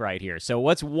clock right here. So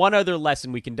what's one other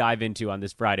lesson we can dive into on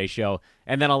this Friday show,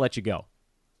 and then I'll let you go.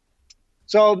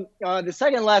 So the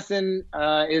second lesson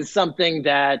is something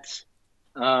that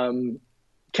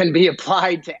can be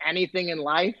applied to anything in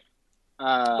life.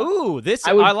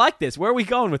 I like this. Where are we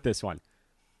going with this one?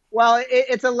 Well,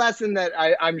 it's a lesson that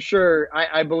I'm sure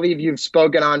I believe you've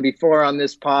spoken on before on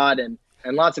this pod, and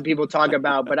lots of people talk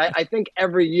about, but I think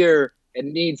every year it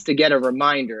needs to get a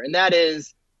reminder, and that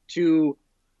is to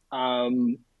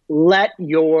let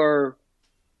your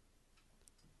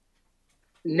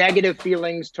negative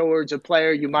feelings towards a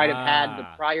player you might have had the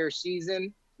prior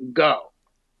season go.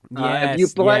 If you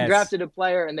drafted a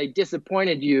player and they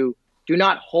disappointed you, do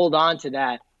not hold on to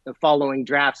that the following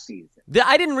draft season.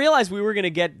 I didn't realize we were going to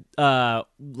get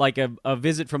like a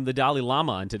visit from the Dalai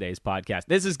Lama on today's podcast.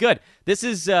 This is good. This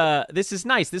is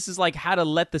nice. This is like how to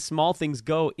let the small things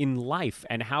go in life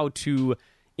and how to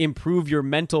improve your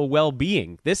mental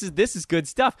well-being. This is good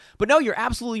stuff. But no, you're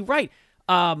absolutely right.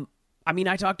 I mean,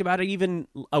 I talked about it even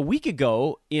a week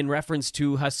ago in reference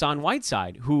to Hassan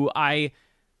Whiteside, who I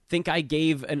think I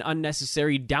gave an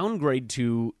unnecessary downgrade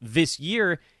to this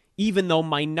year, even though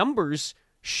my numbers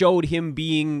showed him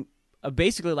being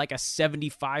basically like a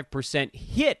 75%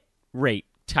 hit rate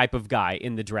type of guy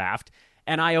in the draft.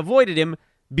 And I avoided him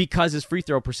because his free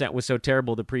throw percent was so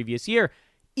terrible the previous year,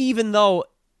 even though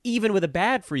even with a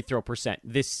bad free throw percent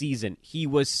this season, he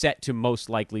was set to most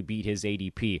likely beat his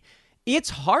ADP.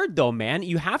 It's hard, though, man.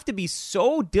 You have to be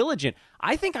so diligent.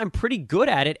 I think I'm pretty good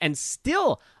at it, and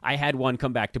still I had one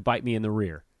come back to bite me in the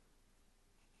rear.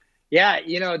 Yeah,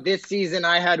 this season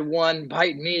I had one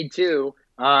bite me, too,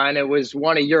 and it was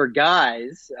one of your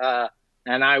guys,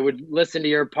 and I would listen to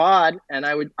your pod, and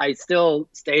I still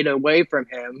stayed away from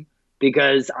him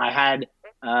because I had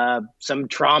some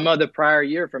trauma the prior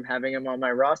year from having him on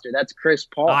my roster. That's Chris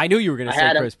Paul. I knew you were going to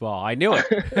say Chris Paul. I knew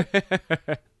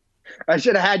it. I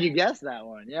should have had you guess that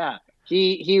one. Yeah.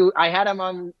 I had him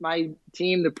on my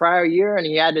team the prior year, and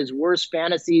he had his worst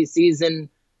fantasy season,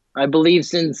 I believe,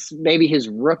 since maybe his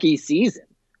rookie season.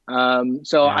 At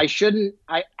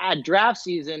draft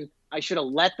season, I should have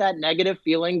let that negative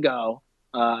feeling go.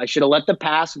 I should have let the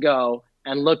past go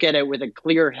and look at it with a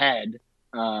clear head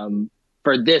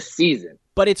for this season.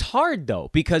 But it's hard, though,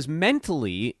 because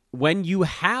mentally, when you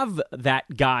have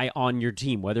that guy on your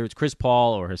team, whether it's Chris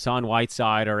Paul or Hassan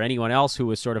Whiteside or anyone else who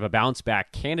was sort of a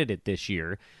bounce-back candidate this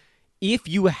year, if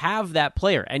you have that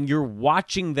player and you're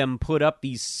watching them put up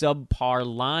these subpar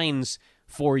lines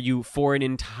for you for an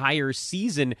entire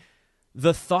season,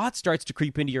 the thought starts to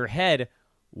creep into your head,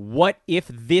 what if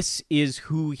this is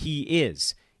who he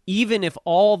is? Even if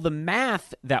all the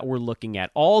math that we're looking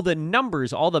at, all the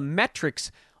numbers, all the metrics,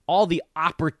 all the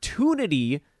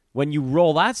opportunity, when you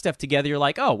roll that stuff together, you're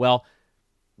like, oh, well,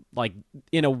 like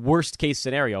in a worst case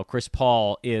scenario, Chris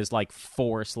Paul is like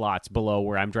 4 slots below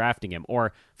where I'm drafting him.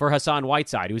 Or for Hassan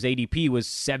Whiteside, whose ADP was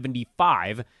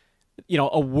 75,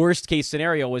 a worst case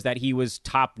scenario was that he was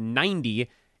top 90,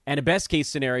 and a best case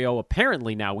scenario,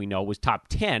 apparently now we know, was top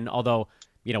 10, although,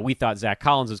 we thought Zach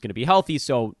Collins was going to be healthy,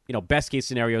 so, best case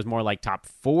scenario is more like top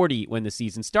 40 when the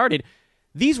season started.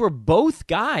 These were both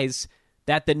guys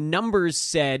that the numbers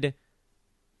said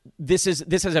this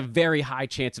has a very high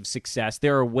chance of success.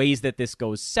 There are ways that this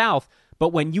goes south, but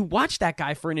when you watch that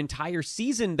guy for an entire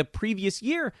season the previous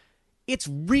year, it's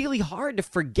really hard to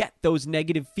forget those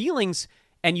negative feelings,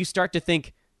 and you start to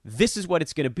think, this is what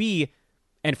it's going to be.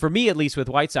 And for me, at least with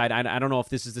Whiteside, I don't know if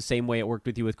this is the same way it worked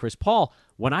with you with Chris Paul.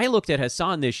 When I looked at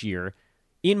Hassan this year,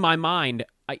 in my mind,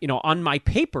 on my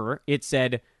paper, it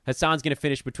said Hassan's going to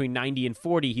finish between 90 and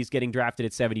 40. He's getting drafted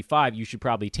at 75. You should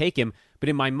probably take him. But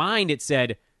in my mind, it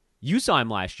said, you saw him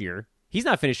last year. He's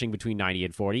not finishing between 90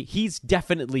 and 40. He's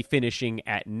definitely finishing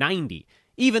at 90,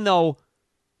 even though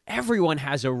everyone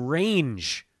has a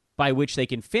range by which they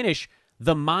can finish.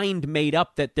 The mind made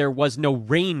up that there was no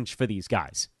range for these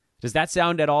guys. Does that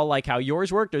sound at all like how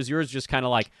yours worked, or is yours just kind of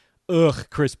like, ugh,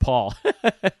 Chris Paul?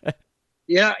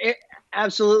 Yeah,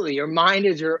 absolutely. Your mind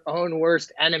is your own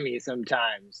worst enemy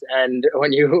sometimes, and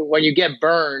when you get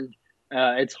burned,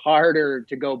 it's harder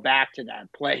to go back to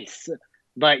that place.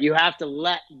 But you have to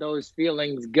let those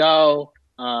feelings go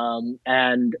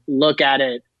and look at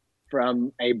it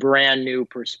from a brand new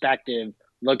perspective.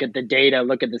 Look at the data,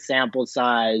 look at the sample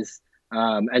size,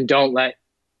 and don't let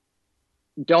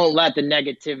the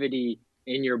negativity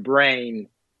in your brain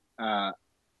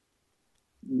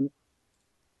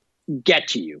get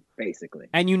to you, basically.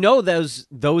 And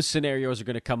those scenarios are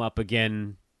going to come up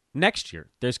again next year.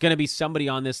 There's going to be somebody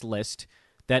on this list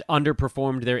that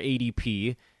underperformed their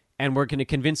ADP, and we're going to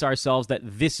convince ourselves that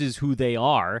this is who they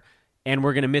are, and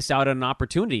we're going to miss out on an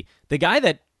opportunity. The guy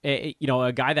that, a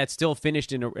guy that still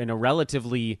finished in a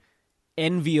relatively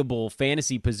enviable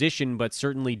fantasy position, but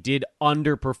certainly did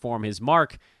underperform his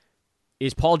mark,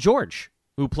 is Paul George,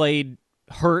 who played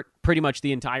hurt pretty much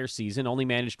the entire season, only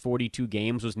managed 42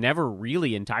 games, was never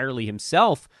really entirely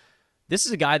himself. This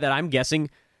is a guy that I'm guessing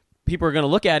people are going to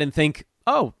look at and think,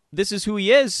 oh, this is who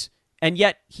he is, and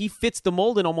yet he fits the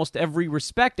mold in almost every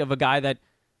respect of a guy that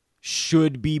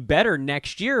should be better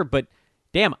next year. But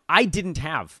damn, I didn't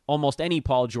have almost any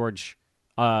Paul Georges.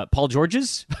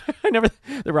 I never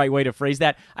the right way to phrase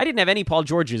that. I didn't have any Paul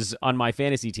Georges on my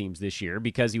fantasy teams this year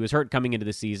because he was hurt coming into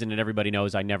the season, and everybody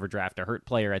knows I never draft a hurt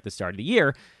player at the start of the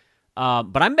year.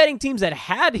 But I'm betting teams that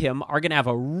had him are going to have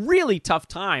a really tough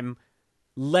time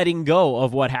letting go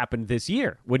of what happened this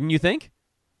year. Wouldn't you think?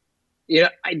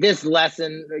 This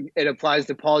lesson, it applies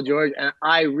to Paul George, and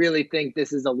I really think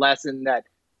this is a lesson that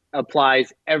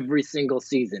applies every single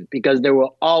season because there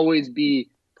will always be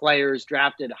players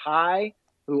drafted high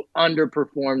who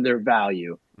underperform their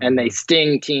value, and they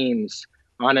sting teams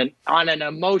on an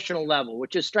emotional level,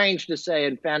 which is strange to say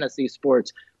in fantasy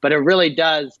sports, but it really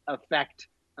does affect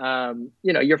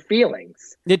your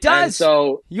feelings. It does. And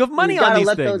so you have money on these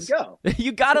let things. Those go.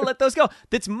 You got to let those go.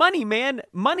 That's money, man.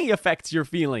 Money affects your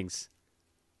feelings.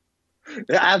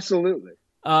 Absolutely.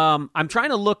 I'm trying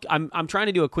to look. I'm trying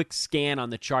to do a quick scan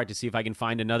on the chart to see if I can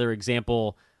find another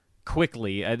example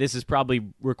quickly. This is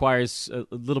probably requires a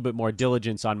little bit more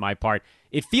diligence on my part.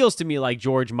 It feels to me like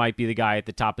George might be the guy at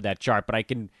the top of that chart, but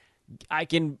I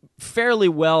can fairly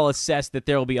well assess that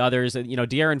there will be others.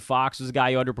 De'Aaron Fox was a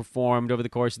guy who underperformed over the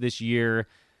course of this year.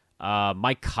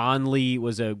 Mike Conley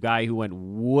was a guy who went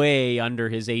way under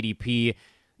his ADP.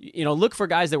 Look for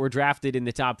guys that were drafted in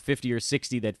the top 50 or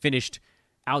 60 that finished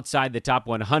outside the top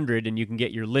 100, and you can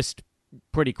get your list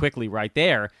pretty quickly right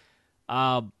there.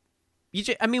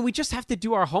 We just have to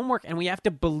do our homework, and we have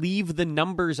to believe the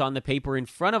numbers on the paper in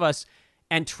front of us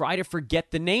and try to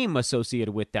forget the name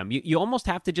associated with them. You almost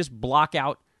have to just block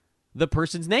out the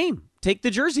person's name. Take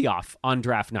the jersey off on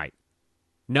draft night.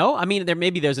 No?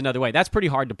 There's another way. That's pretty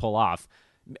hard to pull off.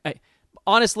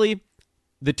 Honestly,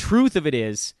 the truth of it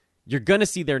is you're going to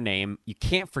see their name. You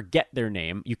can't forget their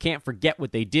name. You can't forget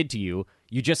what they did to you.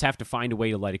 You just have to find a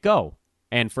way to let it go.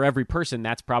 And for every person,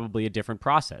 that's probably a different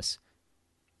process.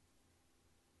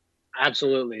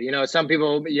 Absolutely. Some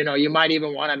people, you might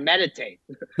even want to meditate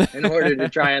in order to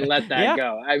try and let that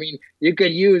go. You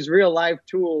could use real life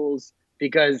tools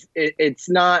because it's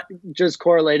not just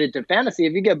correlated to fantasy.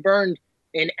 If you get burned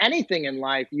in anything in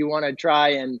life, you want to try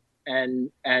and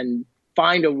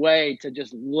find a way to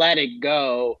just let it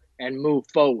go and move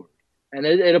forward. And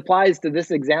it applies to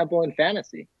this example in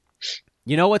fantasy.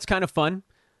 You know what's kind of fun?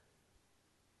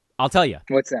 I'll tell you.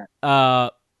 What's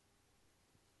that?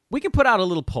 We can put out a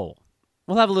little poll.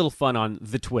 We'll have a little fun on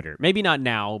the Twitter. Maybe not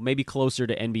now, maybe closer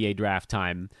to NBA draft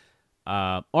time.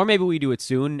 Or maybe we do it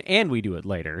soon and we do it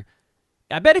later.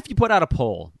 I bet if you put out a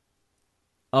poll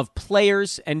of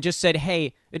players and just said,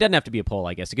 hey, it doesn't have to be a poll,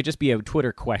 I guess. It could just be a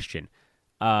Twitter question.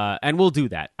 And we'll do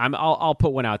that. I'll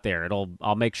put one out there.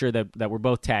 I'll make sure that we're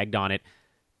both tagged on it.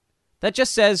 That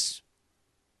just says,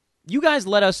 you guys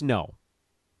let us know.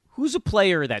 Who's a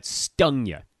player that stung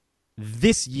you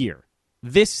this year,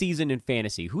 this season in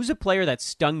fantasy? Who's a player that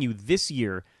stung you this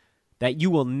year that you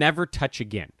will never touch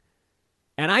again?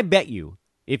 And I bet you,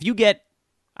 if you get,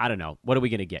 I don't know, what are we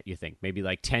going to get, you think? Maybe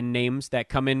like 10 names that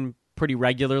come in pretty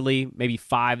regularly, maybe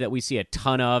 5 that we see a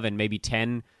ton of, and maybe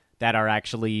 10 that are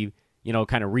actually,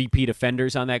 kind of repeat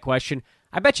offenders on that question.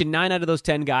 I bet you 9 out of those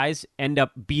 10 guys end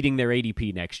up beating their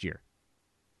ADP next year.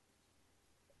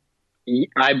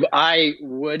 I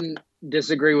wouldn't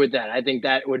disagree with that. I think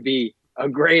that would be a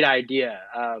great idea.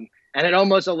 And it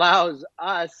almost allows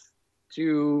us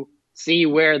to see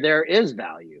where there is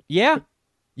value. Yeah.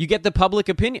 You get the public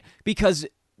opinion because,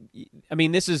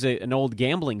 this is an old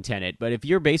gambling tenet, but if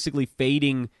you're basically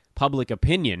fading public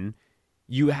opinion,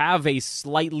 you have a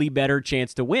slightly better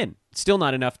chance to win. Still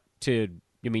not enough to,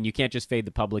 you can't just fade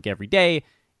the public every day.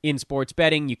 In sports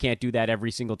betting, you can't do that every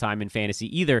single time in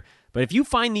fantasy either. But if you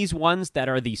find these ones that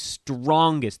are the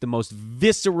strongest, the most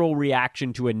visceral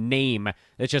reaction to a name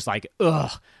that's just like,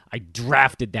 ugh, I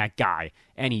drafted that guy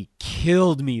and he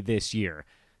killed me this year,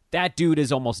 that dude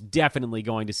is almost definitely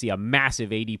going to see a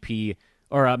massive ADP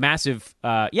or a massive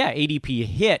ADP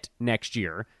hit next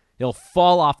year. He'll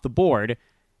fall off the board,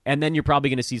 and then you're probably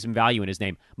going to see some value in his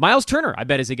name. Miles Turner, I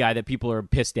bet, is a guy that people are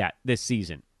pissed at this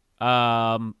season.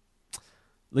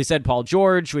 We said Paul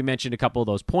George. We mentioned a couple of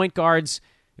those point guards.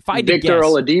 If I did Victor guess,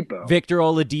 Oladipo. Victor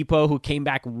Oladipo, who came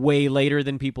back way later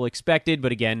than people expected.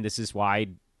 But again, this is why I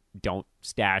don't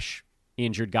stash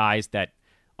injured guys that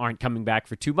aren't coming back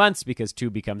for 2 months, because 2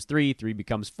 becomes 3, 3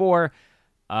 becomes 4.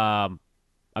 I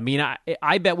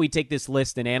bet we take this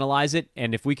list and analyze it,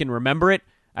 and if we can remember it,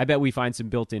 I bet we find some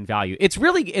built-in value. It's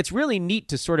really neat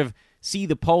to sort of see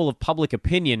the poll of public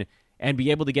opinion and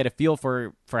be able to get a feel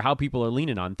for how people are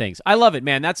leaning on things. I love it,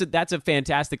 man. That's a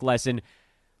fantastic lesson.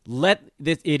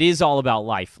 It is all about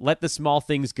life. Let the small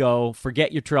things go.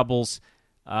 Forget your troubles,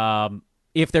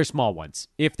 if they're small ones.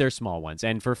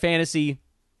 And for fantasy,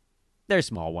 they're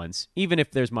small ones. Even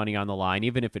if there's money on the line,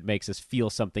 even if it makes us feel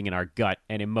something in our gut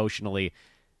and emotionally,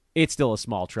 it's still a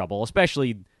small trouble,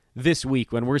 especially this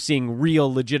week when we're seeing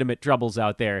real legitimate troubles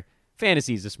out there.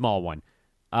 Fantasy is a small one.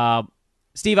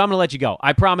 Steve, I'm going to let you go.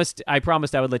 I promised I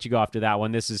would let you go after that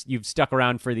one. You've stuck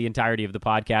around for the entirety of the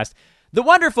podcast. The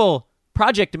wonderful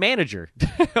project manager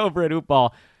over at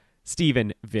Hoopball,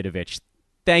 Steven Vidovich.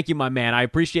 Thank you, my man. I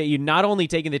appreciate you not only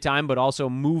taking the time, but also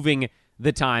moving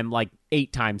the time like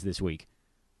 8 times this week.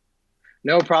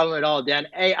 No problem at all, Dan.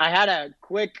 Hey, I had a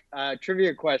quick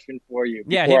trivia question for you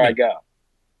before I go.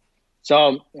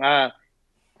 So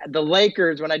the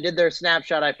Lakers, when I did their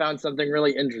snapshot, I found something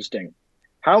really interesting.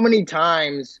 How many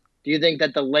times do you think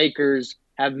that the Lakers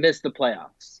have missed the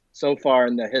playoffs so far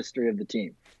in the history of the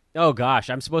team? Oh, gosh.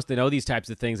 I'm supposed to know these types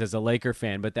of things as a Laker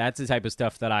fan, but that's the type of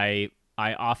stuff that I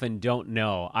often don't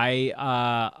know.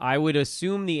 I would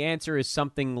assume the answer is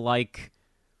something like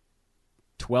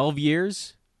 12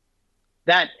 years.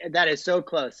 That is so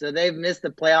close. So they've missed the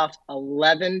playoffs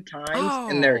 11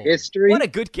 times in their history. What a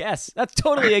good guess. That's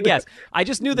totally a guess. I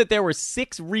just knew that there were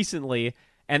 6 recently,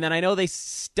 and then I know they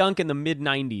stunk in the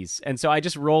mid-90s, and so I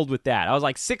just rolled with that. I was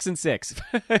like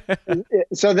 6-6.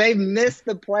 So they've missed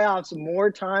the playoffs more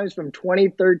times from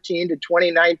 2013 to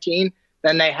 2019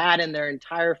 than they had in their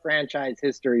entire franchise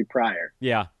history prior.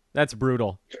 Yeah, that's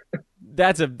brutal.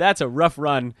 That's a rough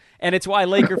run, and it's why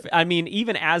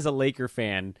even as a Laker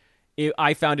fan,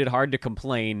 I found it hard to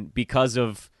complain because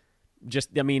of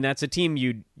that's a team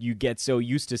you get so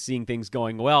used to seeing things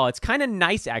going well. It's kind of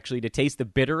nice, actually, to taste the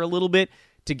bitter a little bit,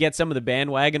 to get some of the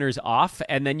bandwagoners off,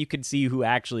 and then you can see who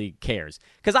actually cares.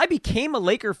 Because I became a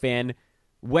Laker fan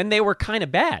when they were kind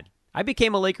of bad. I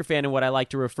became a Laker fan in what I like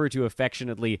to refer to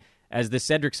affectionately as the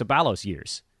Cedric Ceballos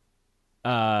years.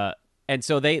 And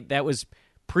so that was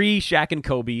pre-Shaq and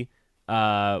Kobe.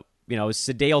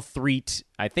 Sedale Threet.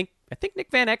 I think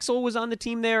Nick Van Exel was on the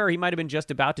team there, or he might have been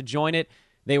just about to join it.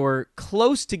 They were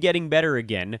close to getting better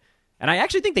again. And I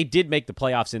actually think they did make the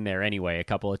playoffs in there anyway a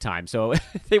couple of times. So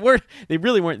they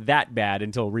really weren't that bad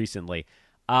until recently.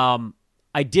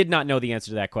 I did not know the answer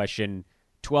to that question.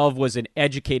 12 was an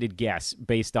educated guess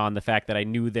based on the fact that I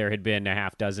knew there had been a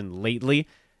half dozen lately.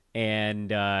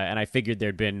 And I figured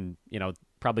there'd been,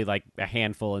 probably like a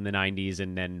handful in the 90s,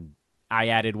 and then I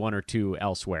added 1 or 2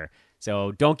 elsewhere.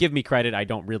 So don't give me credit. I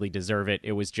don't really deserve it.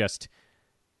 It was just,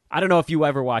 I don't know if you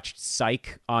ever watched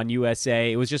Psych on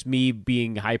USA. It was just me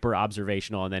being hyper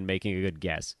observational and then making a good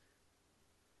guess.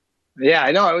 Yeah,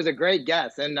 I know. It was a great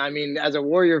guess. And as a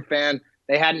Warrior fan,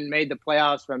 they hadn't made the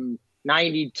playoffs from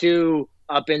 92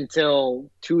 up until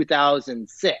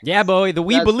 2006. Yeah, boy, the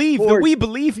We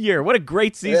Believe year. What a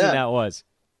great season that was.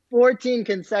 14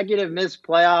 consecutive missed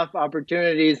playoff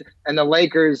opportunities, and the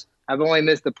Lakers have only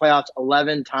missed the playoffs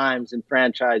 11 times in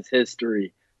franchise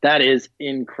history. That is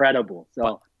incredible.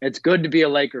 So it's good to be a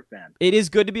Laker fan. It is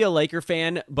good to be a Laker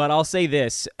fan, but I'll say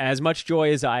this: as much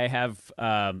joy as I have,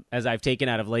 as I've taken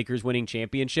out of Lakers winning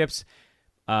championships,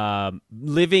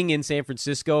 living in San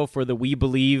Francisco for the We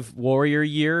Believe Warrior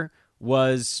year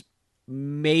was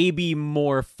maybe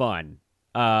more fun.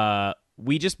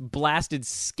 We just blasted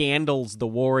Scandals the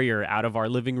Warrior out of our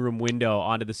living room window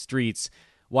onto the streets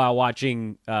while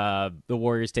watching the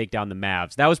Warriors take down the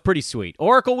Mavs. That was pretty sweet.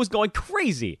 Oracle was going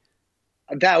crazy.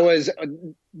 That was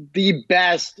the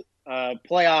best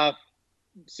playoff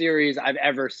series I've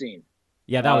ever seen.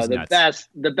 Yeah, that was nuts.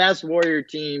 The best Warrior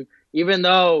team, even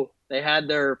though they had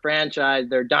their franchise,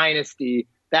 their dynasty,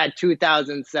 that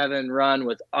 2007 run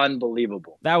was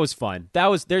unbelievable. That was fun.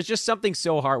 There's just something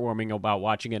so heartwarming about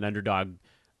watching an underdog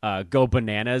go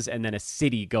bananas and then a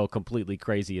city go completely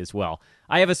crazy as well.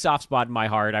 I have a soft spot in my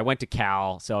heart. I went to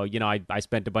Cal, so I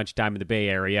spent a bunch of time in the Bay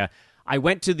Area. I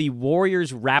went to the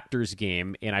Warriors-Raptors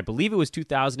game, and I believe it was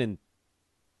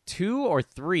 2002 or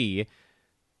 3,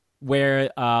 where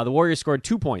the Warriors scored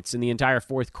 2 points in the entire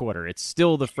fourth quarter. It's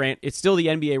still the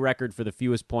NBA record for the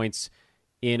fewest points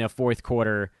in a fourth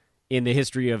quarter in the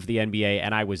history of the NBA,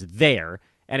 and I was there.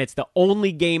 And it's the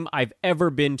only game I've ever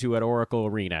been to at Oracle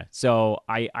Arena. So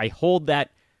I hold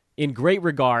that in great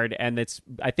regard, and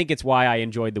I think it's why I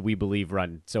enjoyed the We Believe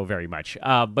run so very much.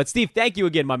 But Steve, thank you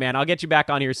again, my man. I'll get you back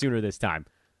on here sooner this time.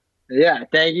 Yeah,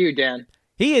 thank you, Dan.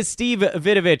 He is Steve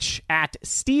Vidovich at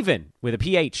Steven with a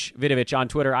PH Vidovich on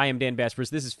Twitter. I am Dan Vespers.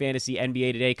 This is Fantasy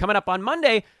NBA Today. Coming up on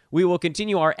Monday, we will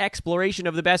continue our exploration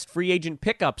of the best free agent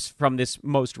pickups from this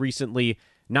most recently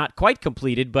not quite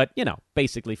completed, but,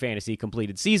 basically fantasy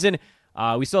completed season.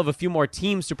 We still have a few more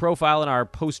teams to profile in our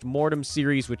post-mortem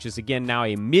series, which is, again, now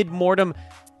a mid-mortem.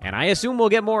 And I assume we'll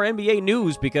get more NBA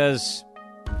news because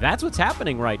that's what's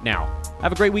happening right now.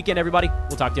 Have a great weekend, everybody.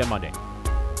 We'll talk to you on Monday.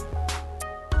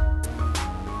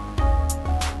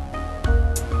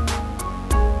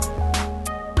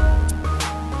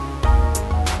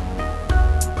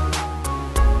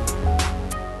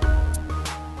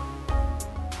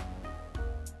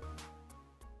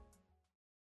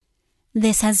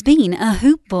 This has been a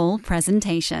Hoop Ball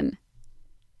presentation.